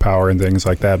abuse of power and things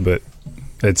like that, but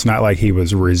it's not like he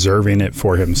was reserving it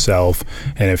for himself.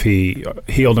 And if he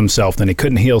healed himself, then he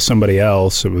couldn't heal somebody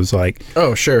else. It was like,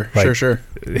 Oh, sure, Like- sure.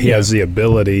 he has the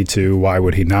ability to, why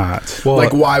would he not? Well,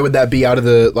 Like, why would that be out of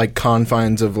the like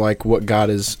confines of like what God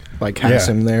is like has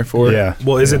Yeah. him there for? Yeah.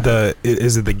 well, is it the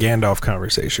Gandalf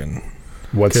conversation?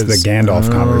 What's the 'Cause- Gandalf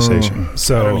conversation? I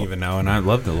So don't even know, and I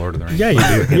love the Lord of the Rings. yeah,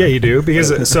 you do. Yeah, you do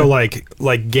because so like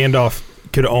Gandalf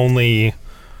could only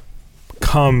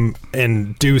come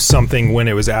and do something when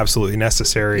it was absolutely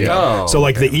necessary. Oh, So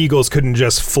like the Eagles couldn't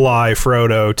just fly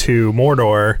Frodo to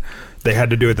Mordor; they had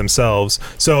to do it themselves.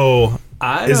 So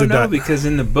I Is don't it know that- because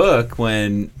in the book,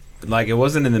 when like it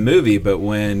wasn't in the movie, but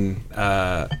when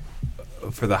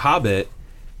for the Hobbit,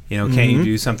 can't you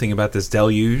do something about this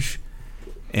deluge?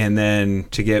 And then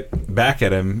to get back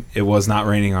at him, it was not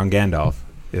raining on Gandalf;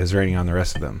 it was raining on the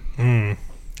rest of them.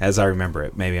 As I remember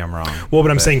it, maybe I'm wrong. well, but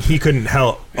I'm saying he couldn't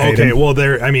help. Okay, Hayden? well,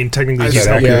 there. I mean, technically, he's said-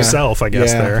 helping yeah. himself, I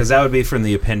guess. Yeah. There. Because that would be from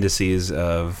the appendices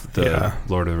of the Yeah.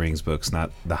 Lord of the Rings books,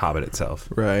 not the Hobbit itself.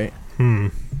 Right.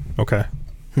 Okay.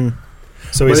 Hmm.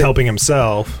 So he's But it- helping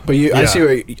himself. But I Yeah. see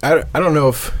what I don't know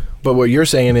if, but what you're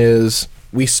saying is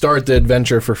we start the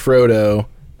adventure for Frodo.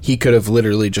 He could have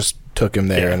literally just took him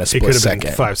there in a it split could have second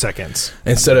been 5 seconds.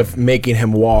 instead of making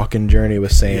him walk and journey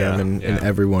with Sam Yeah, and yeah.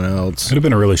 everyone else. Could have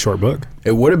been a really short book.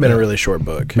 It would have been a really short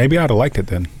book. Maybe I'd have liked it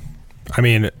then. I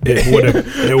mean,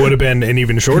 it would have been an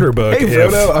even shorter book. Hey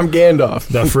if Frodo, I'm Gandalf.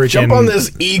 the freaking Jump on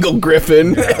this eagle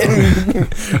griffin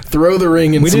and throw the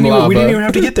ring in we some didn't lava. even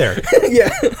have to get there. Yeah,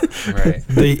 Right.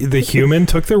 The human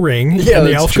took the ring, Yeah, and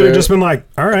the that's elf could have true. just been like,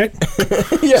 "All right,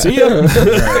 yeah. see ya,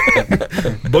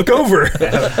 book over."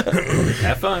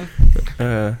 Have fun.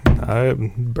 I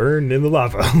burned in the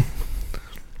lava.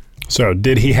 So,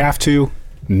 did he have to?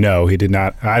 No, he did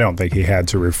not. I don't think he had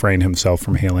to refrain himself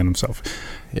from healing himself.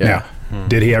 Yeah. Now,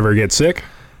 did he ever get sick?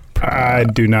 I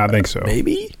do not think so.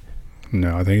 Maybe.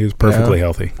 No, I think he was perfectly No.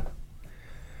 healthy.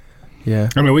 Yeah.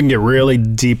 I mean, we can get really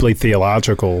deeply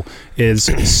theological. Is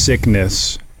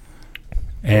sickness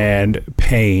and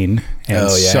pain and Oh,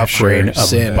 yeah, suffering sure. a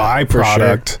Sin,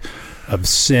 byproduct of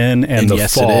sin and the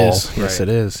yes, fall? it is. Yes, Right. it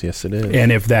is. Yes, it is.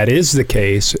 And if that is the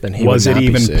case, Then he was would it not be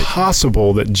even sick.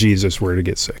 possible that Jesus were to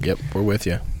get sick? Yep, we're with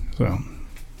you. So,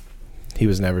 He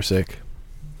was never sick.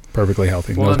 perfectly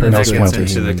healthy. Well, No and then that perfect gets healthy.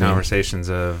 into the human being. conversations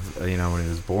of when he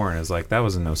was born. Is like that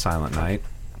was no silent night.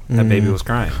 That baby was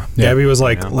crying. Yeah. Gabby was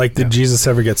like, Yeah. did Jesus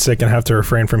ever get sick and have to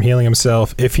refrain from healing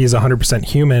himself? If he's 100%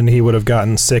 human, he would have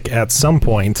gotten sick at some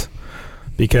point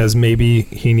because maybe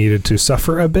he needed to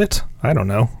suffer a bit. I don't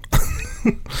know.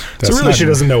 So That's really, not- she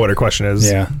doesn't know what her question is.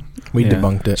 Yeah. We Yeah.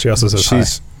 debunked it. She also says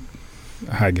She's.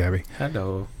 Hi, Gabby.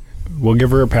 Hello. We'll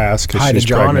give her a pass because Hi to she's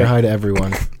John pregnant. or hi to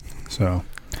everyone. So,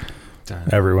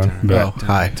 everyone. Oh,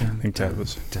 hi. I think that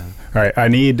was. All right, I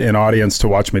need an audience to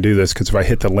watch me do this because if I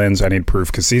hit the lens, I need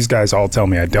proof because these guys all tell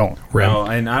me I don't. No,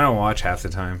 and I don't watch half the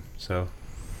time, so.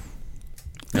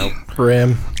 Nope.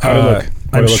 Rim.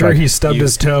 I'm sure he stubbed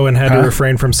his toe and had to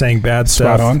refrain from saying bad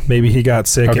Spot stuff. on. Maybe he got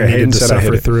sick Okay, and Hayden needed to said I hit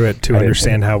suffer it. through it to I didn't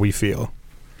understand how we feel.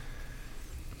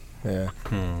 Yeah. I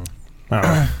don't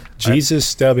know. Jesus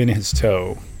stubbing his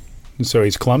toe. So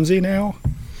he's clumsy now?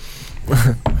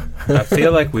 I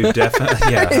feel like we've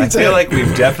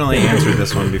definitely answered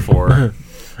this one before.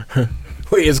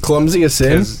 Wait, is clumsy a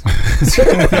sin? 'Cause-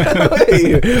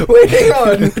 wait, hang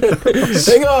on.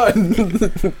 Hang on.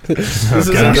 This I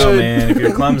isn't don't know, good. man. If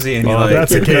you're clumsy and Well, you if like,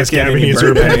 that's the you're case, cooking Gavin and you needs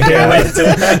to burp repent.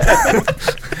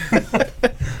 it,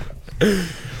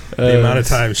 The amount of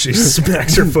times she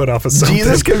smacks her foot off of something.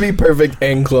 Jesus can be perfect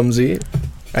and clumsy.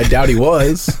 I doubt he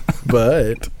was,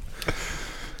 but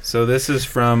So this is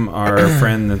from our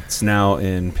friend that's now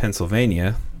in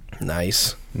Pennsylvania,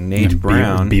 nice. Nate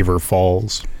Brown. Beaver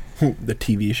Falls. The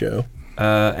TV show.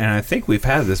 And I think we've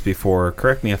had this before.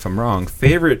 Correct me if I'm wrong.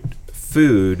 Favorite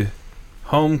food,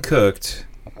 home cooked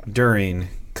during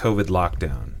COVID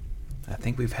lockdown. I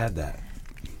think we've had that.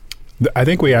 I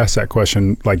think we asked that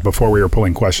question like before we were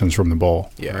pulling questions from the bowl.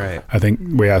 Yeah. Right. I think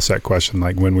we asked that question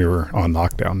like when we were on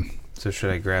lockdown. So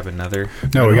should I grab another?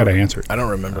 No, we got to answer it. I don't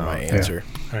remember my answer.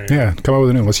 Yeah, come up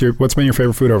with a new. What's been your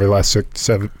favorite food over the last 6,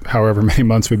 7, however many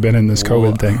months we've been in this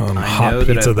COVID thing? I Hot know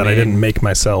that pizza I've that I made- didn't make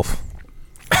myself.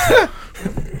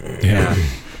 Yeah.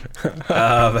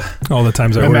 All the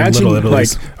times I ordered Imagine Little like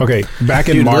Italy's. okay, back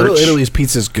in Dude, March. Little Italy's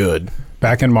pizza's good.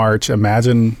 Back in March,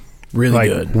 imagine Really like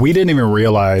good. we didn't even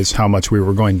realize how much we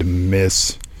were going to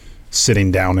miss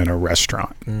sitting down in a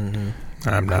restaurant.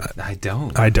 I'm not. I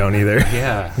don't. I don't either.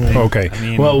 Yeah. Okay. I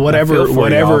mean, well, I whatever feel for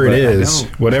whatever y'all, it but I is,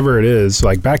 don't. whatever it is,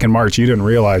 like back in March, you didn't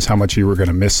realize how much you were going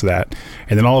to miss that,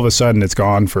 and then all of a sudden it's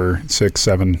gone for 6,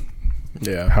 7,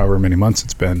 Yeah. however many months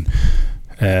it's been.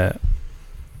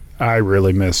 I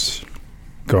really miss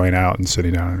going out and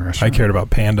sitting down in a I restaurant. cared about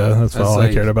Panda. That's That's all I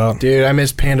like- cared about. Dude, I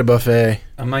miss Panda Buffet.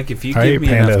 I'm like, if you I ate give me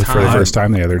Panda enough for the time, first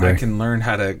time the other day. I can learn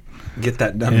how to get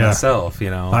that done Yeah. myself.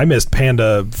 You know. I missed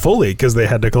Panda fully because they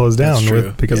had to close down That's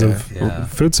true. because Yeah. of Yeah.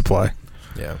 food supply.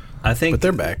 Yeah. I think But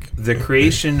they're back. the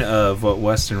creation of what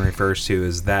Weston refers to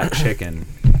as that chicken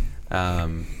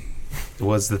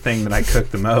was the thing that I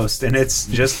cooked the most, and it's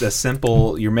just a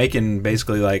simple. You're making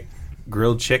basically like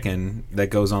grilled chicken that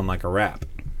goes on like a wrap,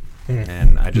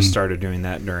 and I just started doing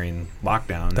that during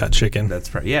lockdown. That chicken. That's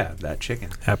that chicken.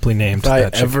 Aptly named. If I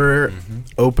that chicken. ever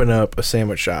open up a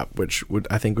sandwich shop, which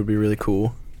I think would be really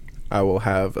cool, I will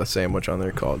have a sandwich on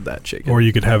there called That Chicken. Or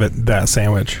you could have it that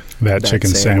sandwich. that chicken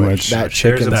sandwich. That There's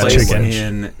chicken. a that place chicken.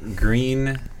 in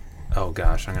Green. Oh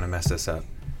gosh, I'm gonna mess this up.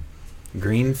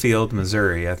 Greenfield,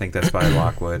 Missouri. I think that's by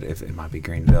Lockwood. If it might be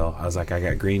Greenville. I was like, I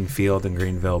got Greenfield and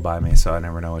Greenville by me, so I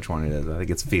never know which one it is. I think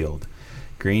it's Field.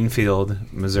 Greenfield,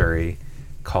 Missouri,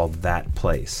 called That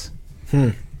Place.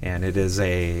 And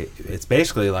it's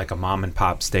basically like a mom and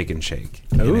pop steak and shake.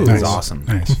 And Ooh. it Nice. was awesome.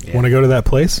 Nice. Yeah. Want to go to that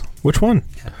place? Which one?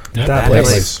 That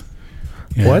place.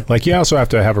 Yeah. What? Like you also have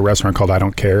to have a restaurant called I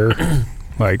Don't Care.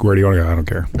 Like where do you want to go? I don't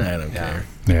care. I don't Yeah. care.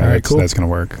 Yeah, All right, that's, cool. that's gonna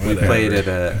work. We Whatever. played at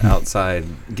a outside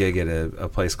gig at a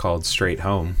place called Straight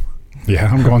Home.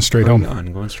 Yeah, I'm going straight home.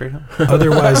 Going straight home.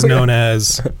 Otherwise known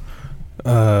as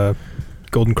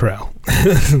Golden Corral.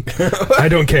 I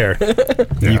don't care.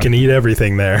 Yeah. You can eat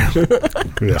everything there.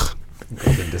 Ugh.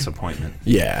 Golden disappointment.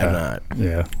 Yeah, I'm not.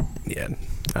 Yeah. Yeah,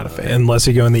 not a fan. Unless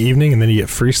you go in the evening and then you get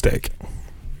free steak.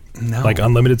 No. Like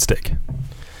unlimited steak.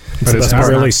 But the it's best not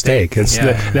part. really steak. It's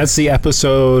Yeah. that's the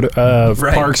episode of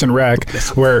Right. Parks and Rec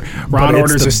where But Ron it's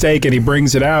orders the- a steak and he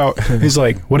brings it out. He's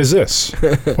like, "What is this?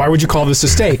 Why would you call this a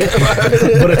steak?"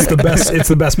 But it's the best. It's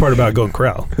the best part about Golden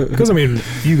Corral because I mean,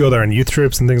 you go there on youth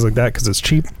trips and things like that because it's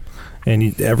cheap,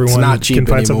 and everyone not cheap can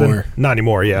find anymore. something. Not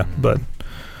anymore, yeah. But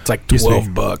It's like Used to be.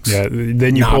 $12. Yeah.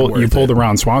 Then you Not pull worth the it.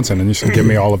 Ron Swanson and you said, "Give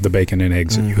me all of the bacon and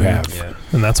eggs that you have." Yeah.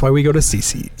 and that's why we go to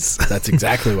CC's. That's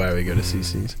exactly why we go to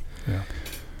CC's. Yeah.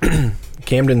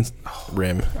 Camden's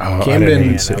Rim. Oh, I didn't Camden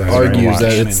even see that. argues I that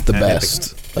didn't it's the watch.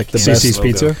 best. Like the CC's best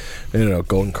Pizza. No,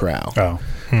 Golden Corral. Oh.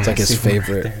 It's like his See,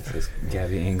 favorite. There it is,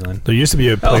 Gabby England. There used to be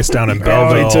a place down in Oh,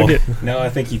 Belleville he took it. No, I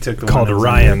think he took the called one that was in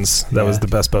Ryan's. That was Yeah. the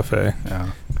best buffet. Yeah.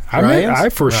 Ryan's? I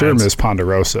for sure Ryan's. miss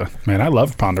Ponderosa. Man, I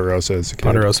loved Ponderosa as a kid.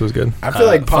 Ponderosa was good. I feel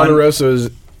like fun- Ponderosa is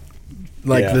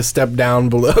like Yeah. the step down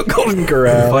below Golden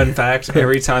Corral. Fun fact: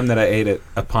 every time that I ate at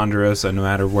a Ponderosa, no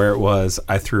matter where it was,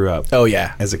 I threw up Oh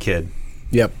yeah. as a kid.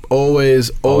 Yep.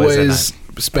 Always Always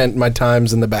spent my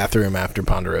times in the bathroom after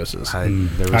Ponderosa's.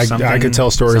 There was I could tell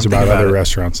stories something about other it.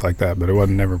 restaurants like that, but it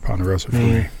wasn't never Ponderosa for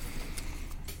me.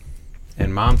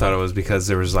 And Mom thought it was because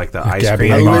there was like the ice Gabby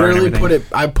cream hang bar on. and literally everything.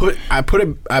 I put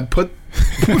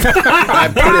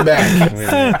it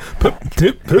back.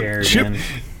 Here again.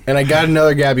 And I got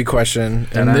another Gabby question.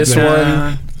 And this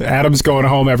Da-da-da. one, Adam's going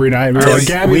home every night. We're like,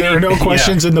 Gabby, there are no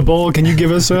questions in the bowl. Can you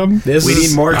give us some? this We is,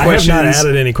 need more I have questions. not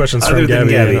added any questions other from than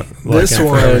Gabby. Gabby. This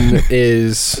one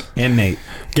is And Nate.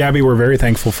 Gabby, we're very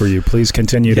thankful for you. Please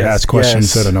continue to Yes. ask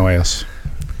questions Yes. that annoy us.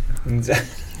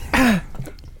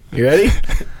 you ready?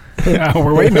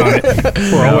 We're waiting on it.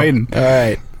 We're all waiting. All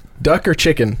right. Duck or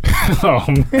chicken? Oh,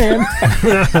 man.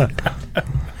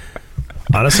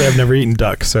 Honestly, I've never eaten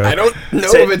duck, so I don't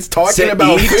know To- if it's talking to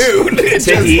about eat- food. It,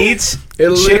 To just, eat it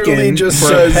literally chicken just for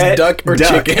a says pet duck or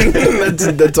duck.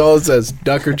 chicken. that's all it says.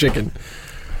 Duck or chicken.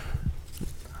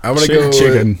 I'm gonna go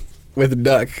Chicken. with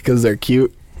duck because they're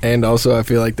cute, and also I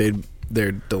feel like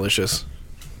they're delicious.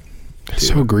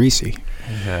 So greasy.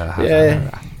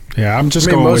 Yeah, Yeah, I'm just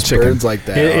I mean, going with most chicken. birds like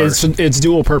that. It's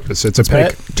dual purpose. It's a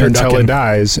pet turn until ducking. it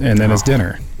dies, and then it's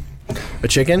dinner. a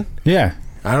chicken. Yeah.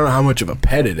 I don't know how much of a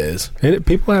pet it is.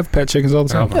 People have pet chickens all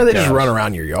the time. Oh, Yeah, they just gosh. run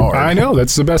around your yard. I know.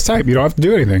 That's the best type. You don't have to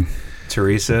do anything.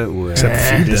 Teresa would Except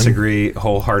feed them. disagree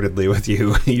wholeheartedly with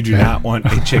you. You do not want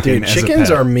a chicken Dude, as chickens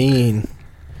a pet. are mean.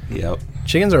 Yep.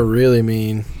 Chickens are really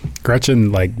mean.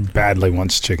 Gretchen, badly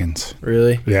wants chickens.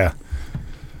 Really. Yeah.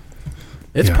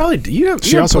 It's Yeah. probably you have.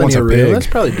 She You have also plenty wants a of room. pig. That's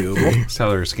probably doable. Just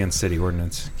tell her it's against city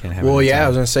ordinance. Can't have. Well, it yeah, I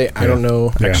was gonna say I don't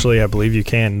know. Yeah. actually, I believe you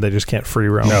can. They just can't free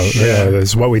roam. No, yeah,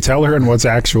 that's what we tell her and what's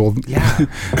actual. Yeah.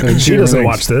 She doesn't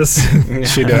watch this.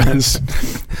 She does.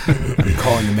 I'm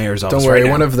calling the mayor's office. Don't worry, right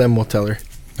now. one of them will tell her.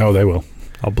 Oh, they will.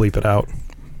 I'll bleep it out.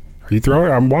 Are you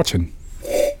throwing? I'm watching.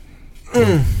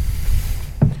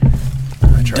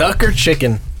 Duck or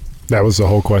chicken? That was the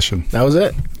whole question. That was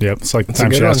it. Yep. It's like the That's a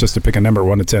time she good asked one. us to pick a number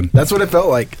 1 to 10. That's what it felt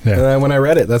like. Yeah. And then when I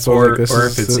read it, that's what I was Or, like, this or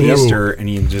is- if it's yep. Easter and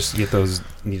you just get those,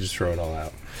 and you just throw it all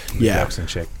out. Yeah. Ducks and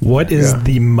chick. What is Yeah.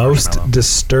 the most Marshmallow.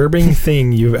 disturbing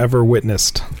thing you've ever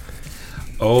witnessed?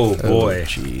 Oh boy.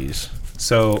 Jeez.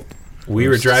 So we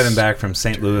were driving back from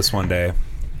St. Louis one day,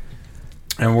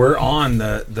 and we're on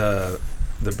the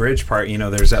bridge part. You know,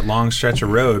 there's that long stretch of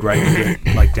road right to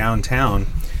get, like downtown,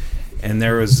 and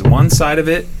there was one side of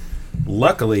it.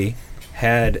 Luckily,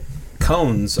 had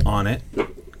cones on it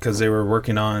because they were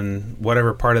working on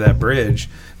whatever part of that bridge.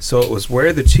 So it was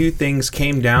where the two things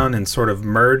came down and sort of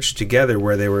merged together,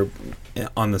 where they were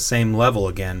on the same level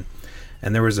again.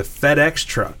 And there was a FedEx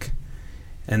truck.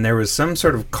 And there was some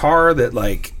sort of car that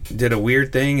like did a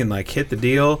weird thing and like hit the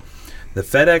deal. The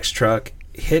FedEx truck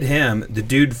hit him. The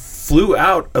dude flew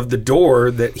out of the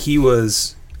door that he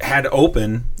had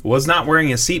open, was not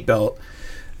wearing a seatbelt,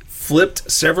 flipped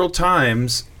several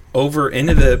times over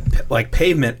into the like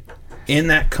pavement in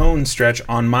that cone stretch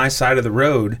on my side of the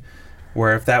road,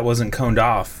 where if that wasn't coned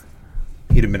off,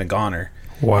 he'd have been a goner.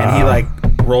 Wow. And he like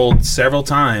rolled several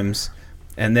times.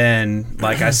 And then,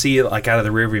 like, I see, like, out of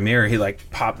the rearview mirror, he, like,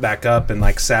 popped back up and,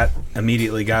 like,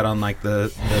 immediately got on, like, the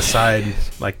side,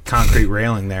 like, concrete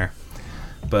railing there.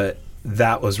 But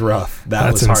that was rough. That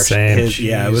That's was harsh. insane.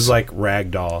 Yeah, it was Jeez. like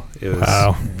ragdoll. It was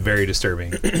Wow. very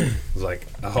disturbing. It was like,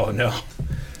 oh, no.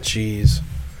 Jeez.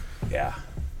 Yeah.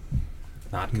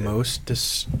 Not good. Most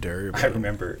disturbing. I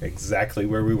remember exactly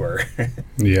where we were.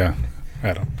 Yeah.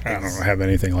 I don't have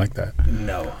anything like that.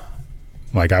 No.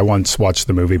 Like, I once watched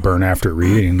the movie Burn After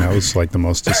Reading. That was, like, the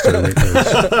most disturbing.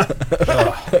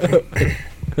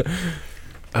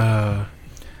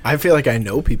 I feel like I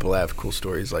know people that have cool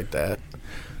stories like that.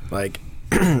 Like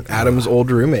Adam's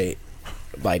old roommate.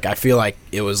 Like I feel like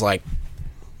it was like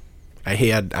he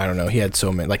had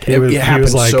so many like it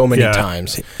happened like, so many yeah,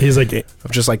 times He's like,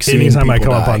 of just like seeing anytime I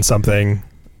people come up die. on something,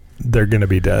 they're gonna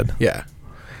be dead. Yeah.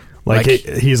 Like, Like-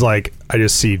 he's like, I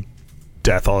just see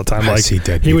death all the time. I Like see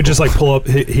dead he would people. just like pull up.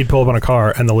 He'd pull up on a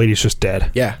car and the lady's just dead.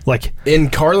 Yeah. Like In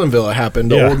Carlinville it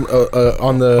happened Yeah.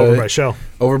 on the over by Shell.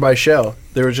 over by Shell.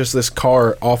 There was just this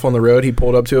car off on the road. He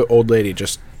pulled up to it, old lady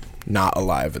just not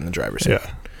alive in the driver's seat.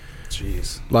 Yeah,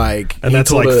 Jeez. Like and he that's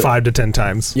told like a- 5 to 10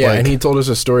 times. Yeah, like, and he told us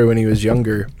a story when he was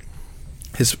younger.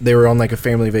 They were on like a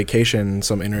family vacation, and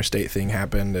some interstate thing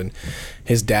happened, and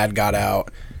his dad got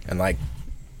out, and like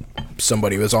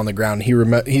somebody was on the ground.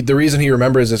 The reason he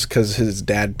remembers is because his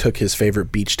dad took his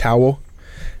favorite beach towel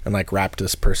and like wrapped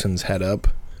this person's head up,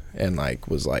 and like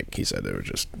was like he said they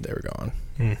were gone.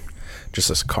 Just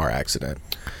this car accident,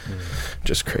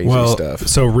 just crazy stuff.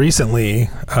 So recently,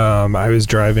 I was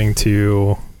driving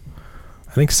to,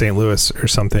 I think St. Louis or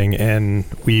something, and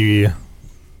we.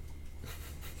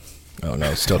 Oh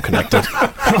no, still connected.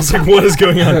 I was like, "What is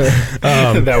going on?"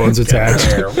 That one's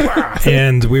attached.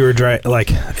 And we were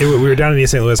we were down in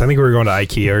East St. Louis. I think we were going to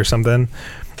IKEA or something,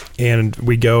 and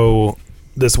we go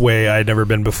this way I'd never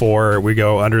been before. We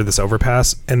go under this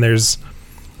overpass, and there's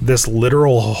this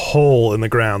literal hole in the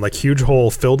ground, like huge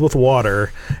hole filled with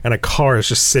water, and a car is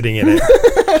just sitting in it.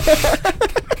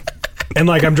 And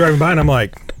like I'm driving by, and I'm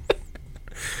like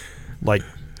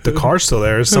the car's still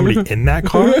there. Is somebody in that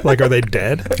car? Like, are they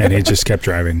dead? And he just kept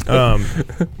driving.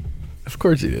 Of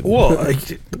course he did. Well, I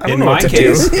don't In know my what to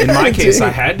case, do. in my case, I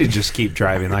had to just keep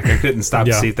driving. Like I couldn't stop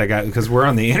to Yeah. see if that guy because we're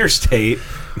on the interstate.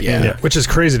 Yeah. Which is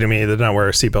crazy to me to not wear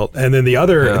a seatbelt. And then the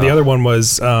other one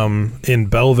was in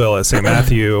Belleville at St.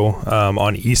 Matthew.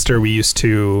 On Easter, we used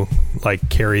to like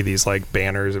carry these like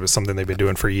banners. It was something they've been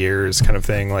doing for years, kind of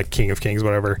thing, like King of Kings,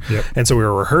 whatever. Yep. And so we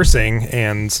were rehearsing,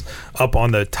 and up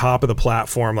on the top of the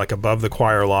platform, like above the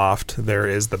choir loft, there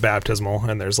is the baptismal,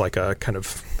 and there's like a kind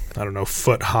of, I don't know,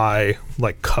 foot high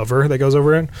like cover that goes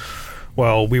over it.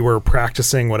 Well, we were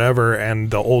practicing whatever,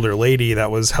 and the older lady that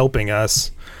was helping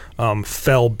us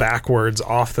fell backwards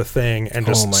off the thing and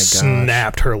just Oh my gosh.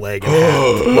 snapped her leg in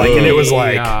half. Like, and it was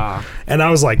like, Yeah. and I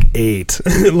was like 8.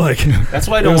 Like, That's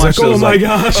why I it don't was watch like, oh those. my like,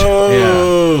 gosh.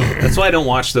 Yeah. That's why I don't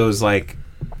watch those like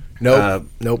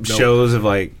Nope. shows of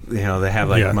like they have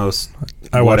like Yeah. most.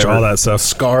 I watch whatever. all that stuff.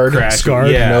 Scarred. Crash. Scarred?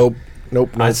 Yeah. Nope.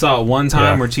 I saw it one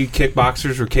time Yeah. where 2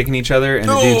 kickboxers were kicking each other, and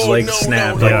the No, dude's leg no,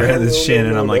 snapped no, like no, right in his no, shin, no,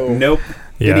 and I'm no, like, no. nope.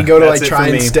 Yeah. Did he go to That's like it try for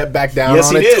and me. step back down Yes,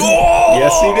 on he it? did. Oh,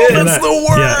 Yes, he did. And That's I- the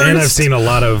worst. Yeah, and I've seen a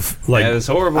lot of like, Yeah, it was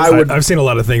horrible. I've seen a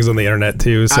lot of things on the internet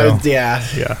too. So yeah.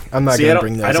 yeah. I'm not See, gonna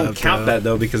bring those I don't up, count though. that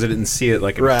though because I didn't see it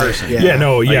like in Right, person. yeah. Yeah,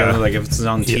 no, Like, yeah. like if it's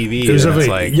on TV, It was then it's definitely,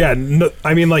 like, yeah. No,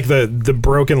 I mean, like the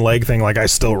broken leg thing. Like I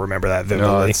still remember that no,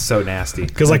 vividly. it's so nasty.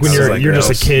 Because like when It's you're just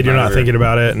a gross. kid, you're not Never- thinking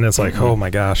about it, and it's like, oh my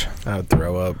gosh. I would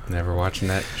throw up. Never watching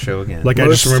that show again. Like I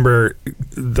just Most- remember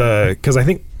because I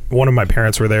think one of my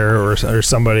parents were there or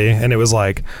somebody, and it was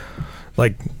like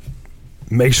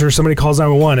make sure somebody calls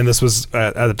 911. And this was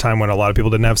at the time when a lot of people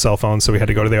didn't have cell phones, so we had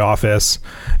to go to the office,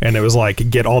 and it was like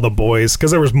get all the boys,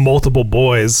 because there was multiple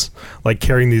boys like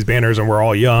carrying these banners, and we're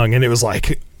all young, and it was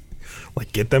like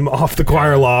get them off the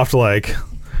choir loft, like.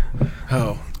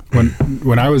 Oh.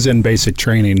 When I was in basic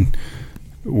training,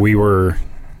 we were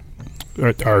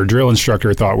our drill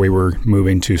instructor thought we were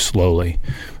moving too slowly,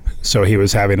 so he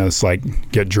was having us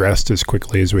like get dressed as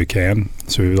quickly as we can.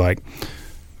 So we were like,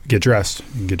 get dressed,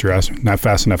 not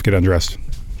fast enough, get undressed,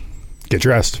 get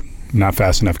dressed, not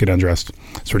fast enough, get undressed.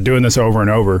 So we're doing this over and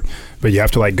over, but you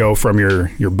have to like go from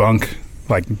your bunk,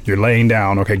 like you're laying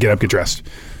down, okay, get up, get dressed,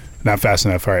 not fast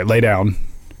enough, all right, lay down,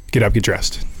 get up, get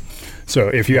dressed. So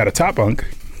if you had a top bunk,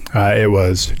 it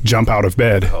was jump out of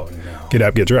bed, get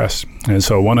up, get dressed. And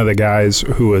so one of the guys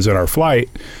who was in our flight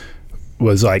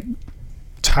was like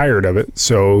tired of it.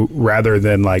 So rather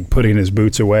than like putting his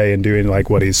boots away and doing like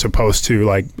what he's supposed to,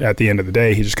 like at the end of the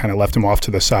day, he just kind of left them off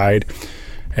to the side.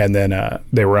 And then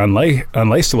they were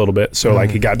unlaced a little bit. So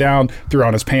like he got down, threw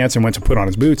on his pants and went to put on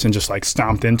his boots and just like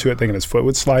stomped into it thinking his foot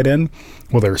would slide in.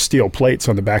 Well, there were steel plates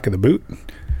on the back of the boot.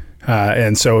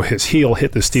 And so his heel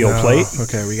hit the steel plate.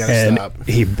 Okay, we gotta and stop.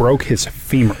 he broke his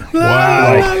femur.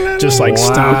 Wow! Like, just like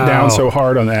stomped down so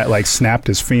hard on that, like snapped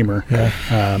his femur.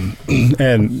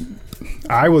 And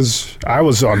I was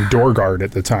on door guard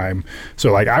at the time,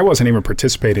 so like I wasn't even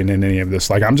participating in any of this.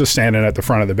 Like I'm just standing at the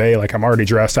front of the bay, like I'm already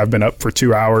dressed. I've been up for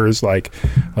 2 hours. Like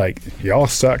y'all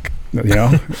suck. You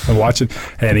know, I'm watching,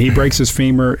 and he breaks his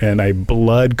femur, and a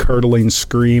blood curdling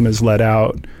scream is let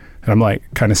out. And I'm like,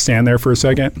 kind of stand there for a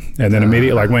second, and then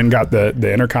immediately like went and got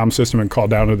the intercom system and called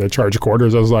down to the charge of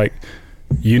quarters. I was like,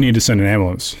 you need to send an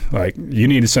ambulance. Like you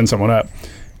need to send someone up.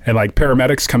 And like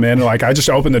paramedics come in, and like I just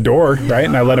open the door, right,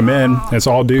 and I let them in. It's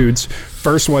all dudes.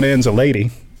 First one in's a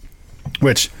lady,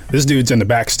 which this dude's in the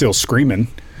back still screaming,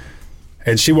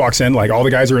 and she walks in like all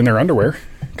the guys are in their underwear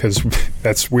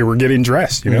because we were getting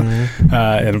dressed, you know.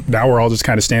 And now we're all just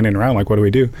kind of standing around like, what do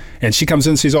we do? And she comes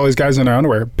in, sees all these guys in their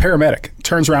underwear. Paramedic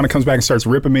turns around and comes back and starts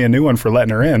ripping me a new one for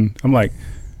letting her in. I'm like,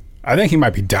 I think he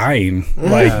might be dying.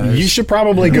 Like, you should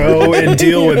probably go and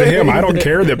deal with him. I don't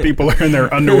care that people are in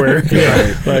their underwear.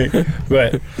 Like,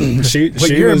 but she What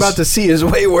she you're was, about to see is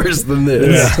way worse than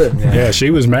this. yeah,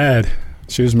 she was mad.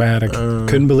 She was mad. I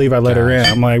couldn't believe I let her in.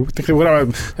 I'm like, what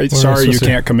am I, sorry, you supposed to-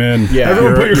 can't come in. Yeah.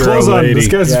 Everyone put your You're a clothes on. lady. This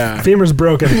guy's Yeah. femur's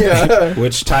broken. Yeah.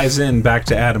 Which ties in back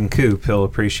to Adam Coop. He'll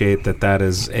appreciate that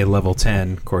is a level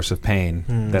 10 course of pain.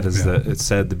 That is it's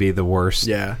said to be the worst.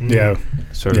 Yeah. Yeah,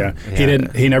 Sort yeah.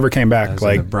 of, He never came As back. in the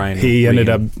Like Brian he ended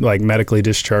Lee. up like medically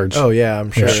discharged. Oh yeah,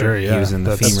 I'm sure. Sure, yeah. He was in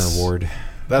the That's- femur ward.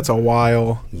 That's a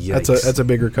while. Yikes. That's a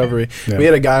big recovery. Yeah. We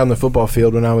had a guy on the football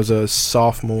field when I was a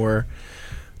sophomore.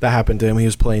 That happened to him. He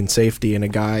was playing safety, and a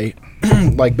guy,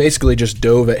 like, basically just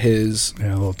dove at his Yeah,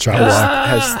 a little chop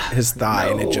block. his thigh,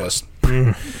 and it just.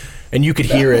 and you could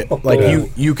hear it. Like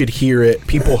you could hear it.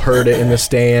 People heard it in the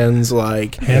stands.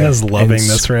 Like Hannah's loving and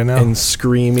this right now. and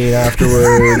screaming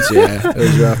afterwards. Yeah, it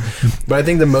was rough. But I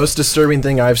think the most disturbing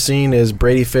thing I've seen is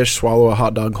Brady Fish swallow a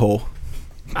hot dog whole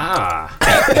Ah,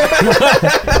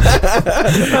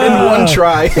 in one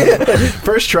try.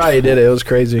 First try he did it. It was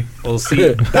crazy. we'll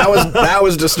see. That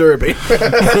was disturbing.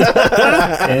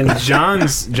 And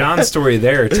John's story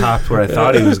there topped what I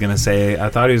thought he was going to say. I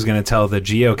thought he was going to tell the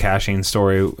geocaching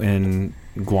story in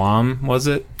Guam, was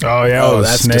it? Oh yeah, Oh, those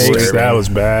that's snakes. disturbing. That was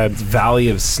bad. Valley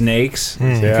of Snakes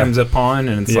Yeah. comes upon,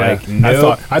 and it's Yeah. like,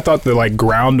 no. I thought the like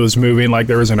ground was moving, like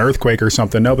there was an earthquake or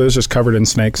something. No, but it was just covered in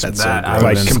snakes. That's That- so I gross. like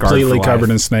would've been scarred completely for covered life.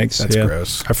 in snakes. That's yeah.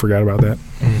 gross. I forgot about that.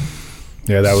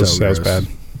 Yeah, that was So that was gross.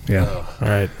 bad. Yeah. All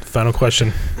right, final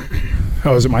question.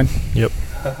 Oh, is it mine? Yep.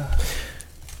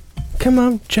 Come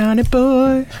on, Johnny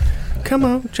boy. Come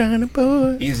on, Johnny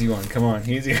boy. Easy one, come on,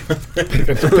 easy one. Pick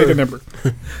a number.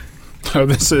 Oh,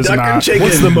 this is Duck and not. chicken.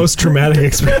 What's the most traumatic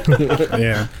experience?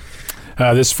 Yeah.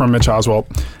 This is from Mitch Oswald.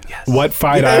 Yes. What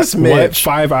Yes, Mitch.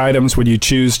 5 items would you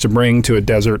choose to bring to a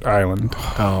desert island?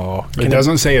 Oh, It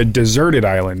doesn't say a deserted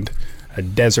island. A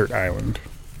desert island.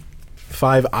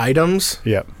 5 items.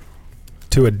 Yep.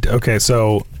 Okay,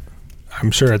 so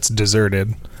I'm sure it's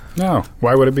deserted. No.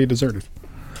 Why would it be deserted?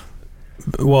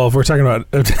 Well, if we're talking about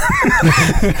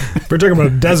if we're talking about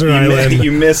a desert island,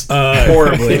 You missed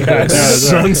horribly.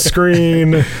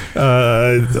 sunscreen,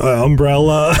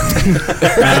 umbrella.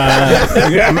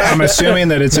 I'm assuming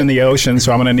that it's in the ocean,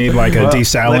 so I'm going to need like a Well,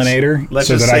 desalinator let's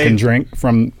so just that I say- can drink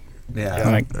from. Yeah,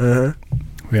 Like, Uh-huh.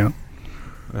 yeah.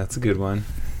 that's a good one.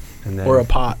 And then Or a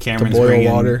pot Cameron's to boil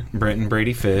bringing water. Brent and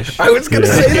Brady Fish. I was gonna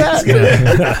say that.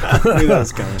 Knew that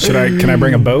was coming. Can I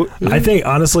bring a boat? I think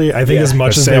honestly, Yeah, as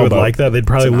much a as they would sailboat. like that, they'd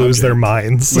probably It's an lose object. their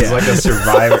minds. It's like a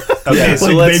survivor. Okay, so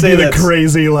like let's they'd say be the that's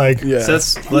crazy like. Yeah. so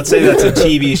let's say that's a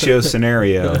TV show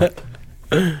scenario,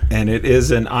 and it is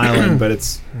an island, but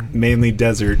it's mainly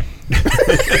desert.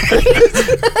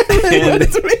 And-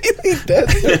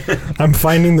 I'm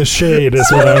finding the shade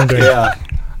is what I'm doing. yeah.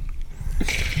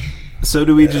 So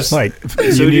do we just Like, So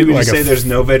you do need we like just say there's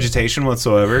no vegetation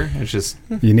whatsoever? It's just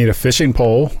you need a fishing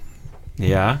pole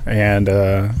yeah. and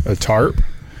a tarp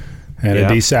and Yeah.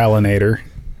 a desalinator.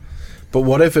 But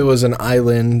what if it was an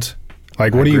island,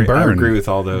 Like, what do you I burn? agree with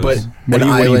all those. but What an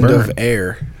do you island of burn?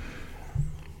 air?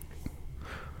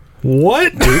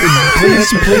 What?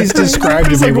 Please describe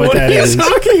to It's me like, what that are you is.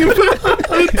 talking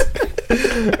about?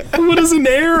 What is an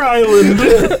air island?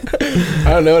 I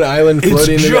don't know, an island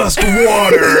floating It's just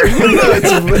water.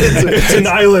 it's It's an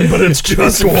island, but it's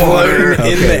just water. in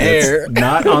the air.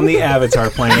 Not on the Avatar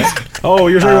planet. Oh,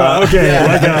 you're talking about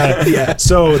okay,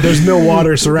 So there's no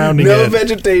water surrounding No it.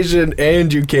 vegetation,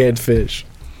 and you can't fish.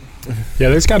 Yeah,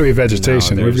 there's got to be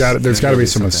vegetation. No, there's there's got to be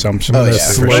something. some assumption. Oh, of yeah,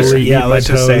 this. for sure. Slowly eat my Let's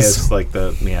just say toes. it's like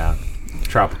the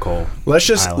tropical. Let's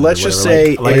just Island or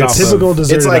say whatever, like it's off of- typical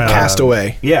deserted It's like island.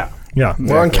 Castaway. Yeah. Yeah.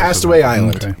 We're on Castaway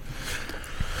Island. Okay.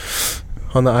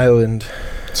 On the island,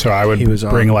 So I would He was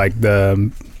bring on. like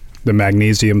the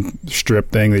magnesium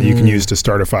strip thing that you can use to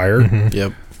start a fire.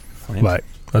 yep. Like,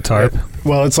 A tarp,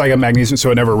 well, it's like a magnesium, so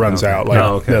it never runs Okay. out. Like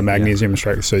Oh, okay. the magnesium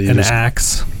strip. So you an just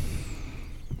axe.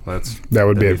 That's that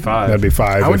would that'd be be 5. That'd be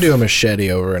 5. I would if- do a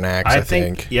machete over an axe. I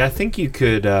think. Yeah, I think you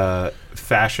could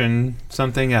fashion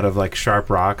something out of like sharp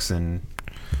rocks and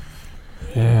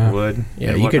Yeah. wood.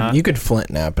 Yeah, and whatnot. you could flint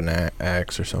nap an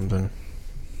axe or something.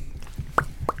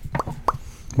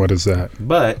 What is that?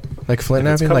 But Like flint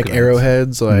If it's napping, like coconuts.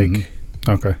 arrowheads, like Mhm.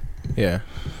 Okay. yeah.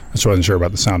 I just wasn't sure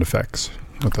about the sound effects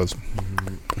with those.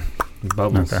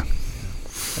 bubbles. Okay.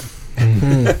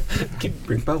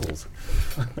 Bring bubbles.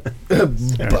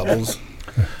 Bubbles.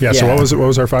 Yeah. So Yeah. what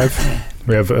was our 5?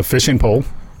 We have a fishing pole,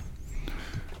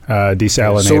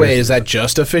 desalinator. So wait, is that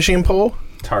just a fishing pole?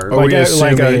 Tarp. Or like, we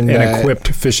assuming an that- equipped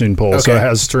fishing pole, so Okay. it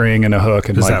has string and a hook.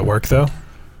 And Does like, that work though?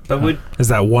 But would Is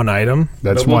that one item?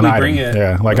 That's But will one we item. bring it-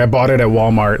 Yeah, like I bought it at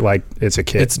Walmart. Like it's a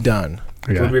kit. It's done.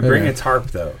 yeah. would we bring Okay. a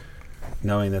tarp though,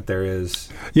 knowing that there is?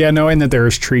 Yeah, knowing that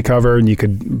there's tree cover and you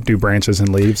could do branches and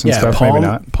leaves and Yeah, stuff. palm, Maybe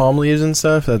not. palm leaves and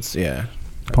stuff. That's yeah.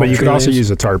 But you could also leaves.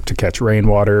 use a tarp to catch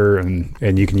rainwater, and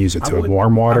you can use it to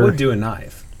warm I water, would do a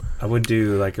knife. I would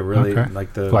do like a really Okay.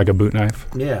 like the like a boot knife.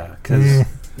 yeah, because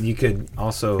you could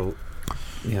also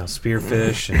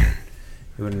spearfish and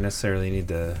you wouldn't necessarily need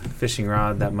the fishing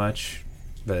rod that much,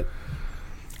 but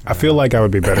I feel like I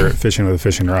would be better at fishing with a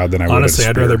fishing rod than I would. Honestly, at a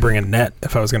I'd spear. rather bring a net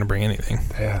if I was going to bring anything,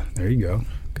 Yeah, there you go.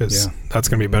 because Yeah. that's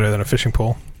going to be better than a fishing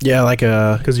pole. Yeah, like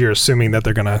a Because you're assuming that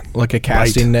they're going to.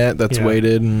 casting net that's Yeah.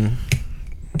 weighted and.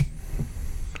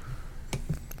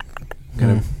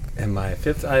 Gonna, and my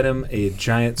 5th item, a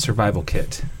giant survival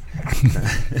kit.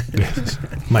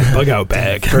 My bug out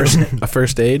bag. A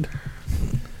first aid.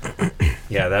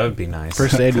 Yeah, that would be nice.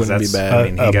 First aid 'Cause wouldn't be that's- bad. I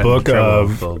mean, he A got in book trouble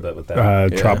of, a little bit with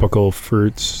that. Yeah. tropical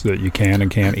fruits that you can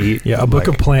and can't eat. Yeah, a book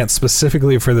of plants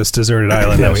specifically for this deserted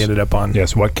island that we Yes. ended up on.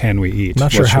 Yes, what can we eat?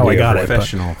 Not sure What should how we I got avoid? it, but-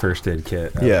 Professional first aid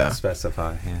kit. I Yeah. would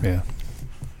specify. Yeah. Yeah.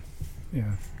 Yeah.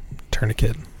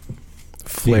 Tourniquet.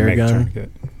 Flare You make a gun,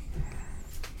 tourniquet.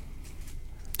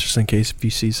 just in case if you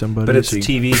see somebody. But it's so a you-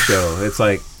 TV show. It's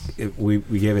like we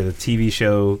gave it a TV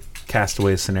show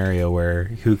Castaway scenario where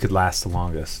who could last the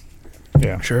longest.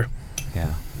 Yeah. Sure.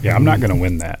 Yeah. Yeah, I'm not going to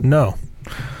win that. No.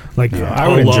 Like I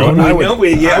would Alone, enjoy. I would, No,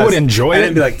 we- I would enjoy I it.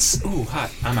 didn't be like, ooh,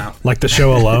 hot. I'm out. like the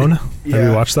show Alone. Have Yeah.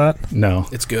 you watched that? No,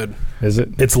 It's good. is it?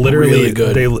 It's literally Really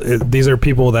good. these are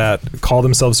people that call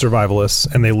themselves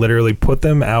survivalists, and they literally put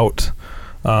them out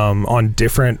on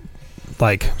different,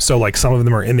 like some of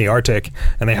them are in the Arctic,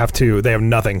 and they have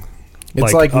nothing.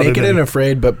 It's like other Naked than- and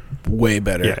Afraid, but way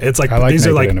better. Yeah, it's like I like these are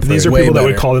Naked like and these are Afraid. people Way that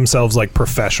would better. call themselves like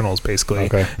professionals basically.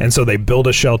 Okay. And so they build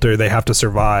a shelter, they have to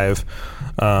survive.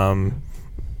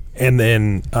 And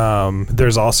then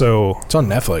there's also It's on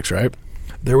Netflix, right?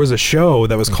 there was a show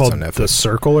that was It's called on Netflix. The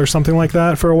Circle or something like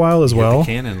that for a while as Yeah, well. the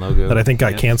Canon logo That I think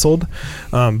got Yeah. canceled.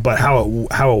 But how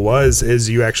it was is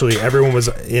you actually everyone was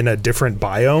in a different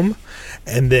biome,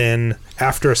 and then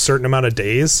after a certain amount of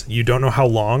days, you don't know how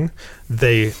long,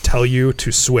 they tell you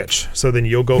to switch. So then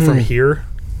you'll go from here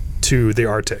to the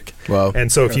Arctic. Wow.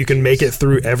 And so if you can make it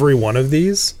through every one of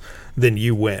these, then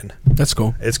you win. That's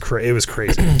cool. It was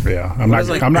crazy. Yeah, What is,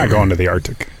 like- I'm not going to the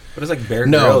Arctic. But it's like Bear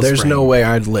No, Grylls there's bring. no way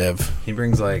I'd live. He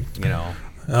brings like, he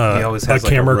always A has like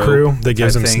camera rope crew that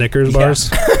gives type him thing. Snickers Yeah. bars.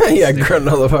 Yeah,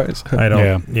 granola bars. I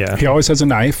don't. Yeah. He always has a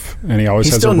knife, and he always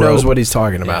He has still a knows rope. what he's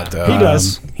talking about, though. He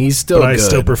does. He's still But I good.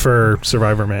 still prefer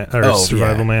Survivor Man or Oh,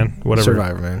 Survival yeah. Man, whatever.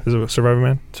 Survivor Man. Is it Survivor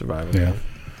Man? Survivor. Yeah.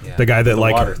 Yeah. The guy that, The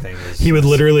like, water thing is, He would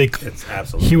literally it's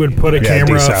absolutely he would put a Yeah,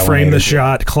 camera, frame the desalinated.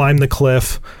 shot, climb the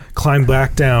cliff, climb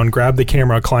back down, grab the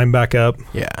camera, climb back up.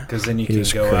 Yeah. because then you He can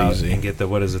was go out crazy. and get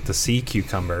the sea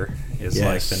cucumber is Yes.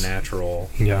 like the natural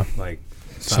Yeah. like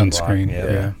Sunscreen.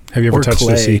 sunblock. Yeah. Have you ever Or touched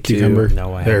clay, a sea too. cucumber?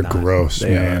 No, I have They're not. gross,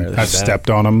 They man. are. I've They're stepped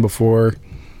on them before.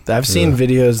 I've seen Ugh.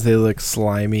 videos. They look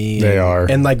slimy. They are.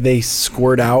 and like they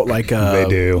squirt out like a. They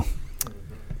do.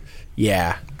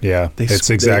 Yeah, Yeah, They it's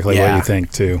they- exactly what yeah. you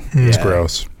think too. It's Yeah.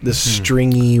 gross. the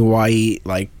stringy white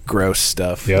like gross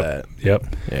stuff. Yep. That,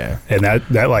 Yep. yeah. And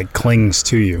that like clings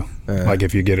to you. Uh. Like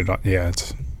if you get it on. Yeah,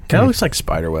 it's Kind of looks like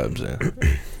spider webs,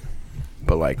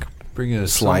 but like Bring a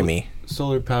slimy.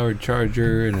 solar powered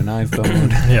charger and an iPhone.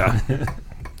 Yeah.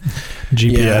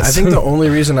 GPS. Yeah, I think the only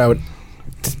reason I would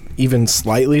even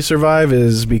slightly survive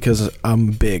is because I'm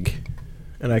big,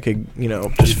 and I could,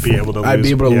 just You'd be able to I'd lose-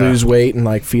 be able to yeah. lose weight and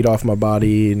like feed off my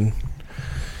body, and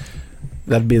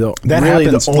that'd be the that really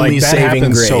happens. the only Like, that saving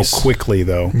happens grace. so quickly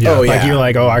though. Yeah. Oh, Like yeah. you're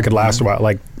like, oh, I could last a while.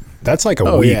 Like that's like a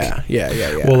Oh week.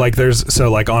 yeah. well, like there's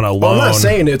so like on Alone. Well, I'm not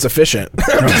saying it's efficient.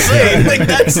 I'm just saying like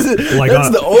that's Like that's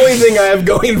on- the only thing I have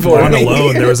going for on me.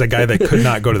 Alone, there was a guy that could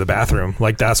not go to the bathroom.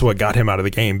 Like that's what got him out of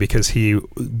the game because he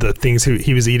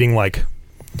was eating like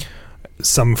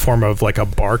some form of like a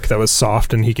bark that was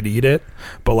soft and he could eat it,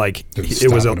 but like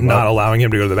it was stopping him not up. allowing him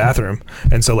to go to the bathroom,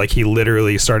 and so like he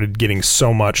literally started getting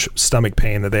so much stomach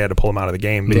pain that they had to pull him out of the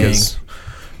game because.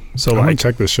 So I'm gonna like,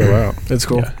 check this show out. It's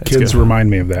cool. Yeah, it's Kids good. remind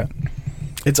me of that.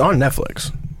 It's on Netflix.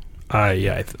 I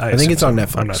think assume it's on so.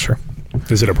 Netflix. I'm not sure.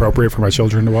 Is it appropriate for my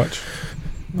children to watch?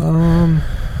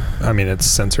 I mean, it's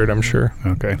censored. I'm sure.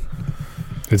 Okay.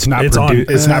 It's not. It's on-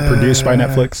 It's not produced by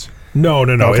Netflix. No.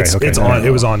 Okay, it's okay. it's on. It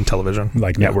was on television.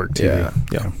 Like network TV. Yeah.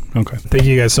 Yeah. Okay. Thank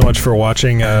you guys so much for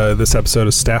watching this episode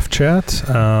of Staff Chat.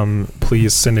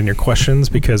 Please send in your questions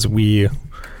because we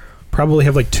probably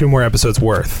have like 2 more episodes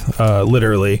worth,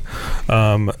 literally.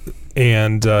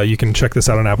 And you can check this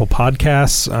out on Apple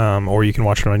Podcasts, or you can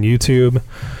watch it on YouTube.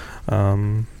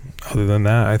 Other than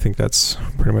that, I think that's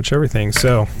pretty much everything.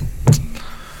 So,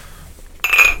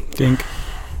 Dink.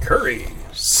 Curry.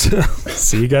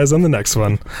 see you guys on the next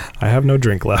one. I have no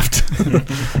drink left.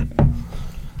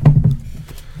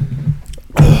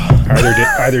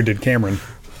 Either did Cameron.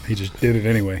 He just did it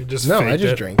anyway. Just No, I faked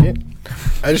just it. drank it.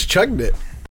 I just chugged it.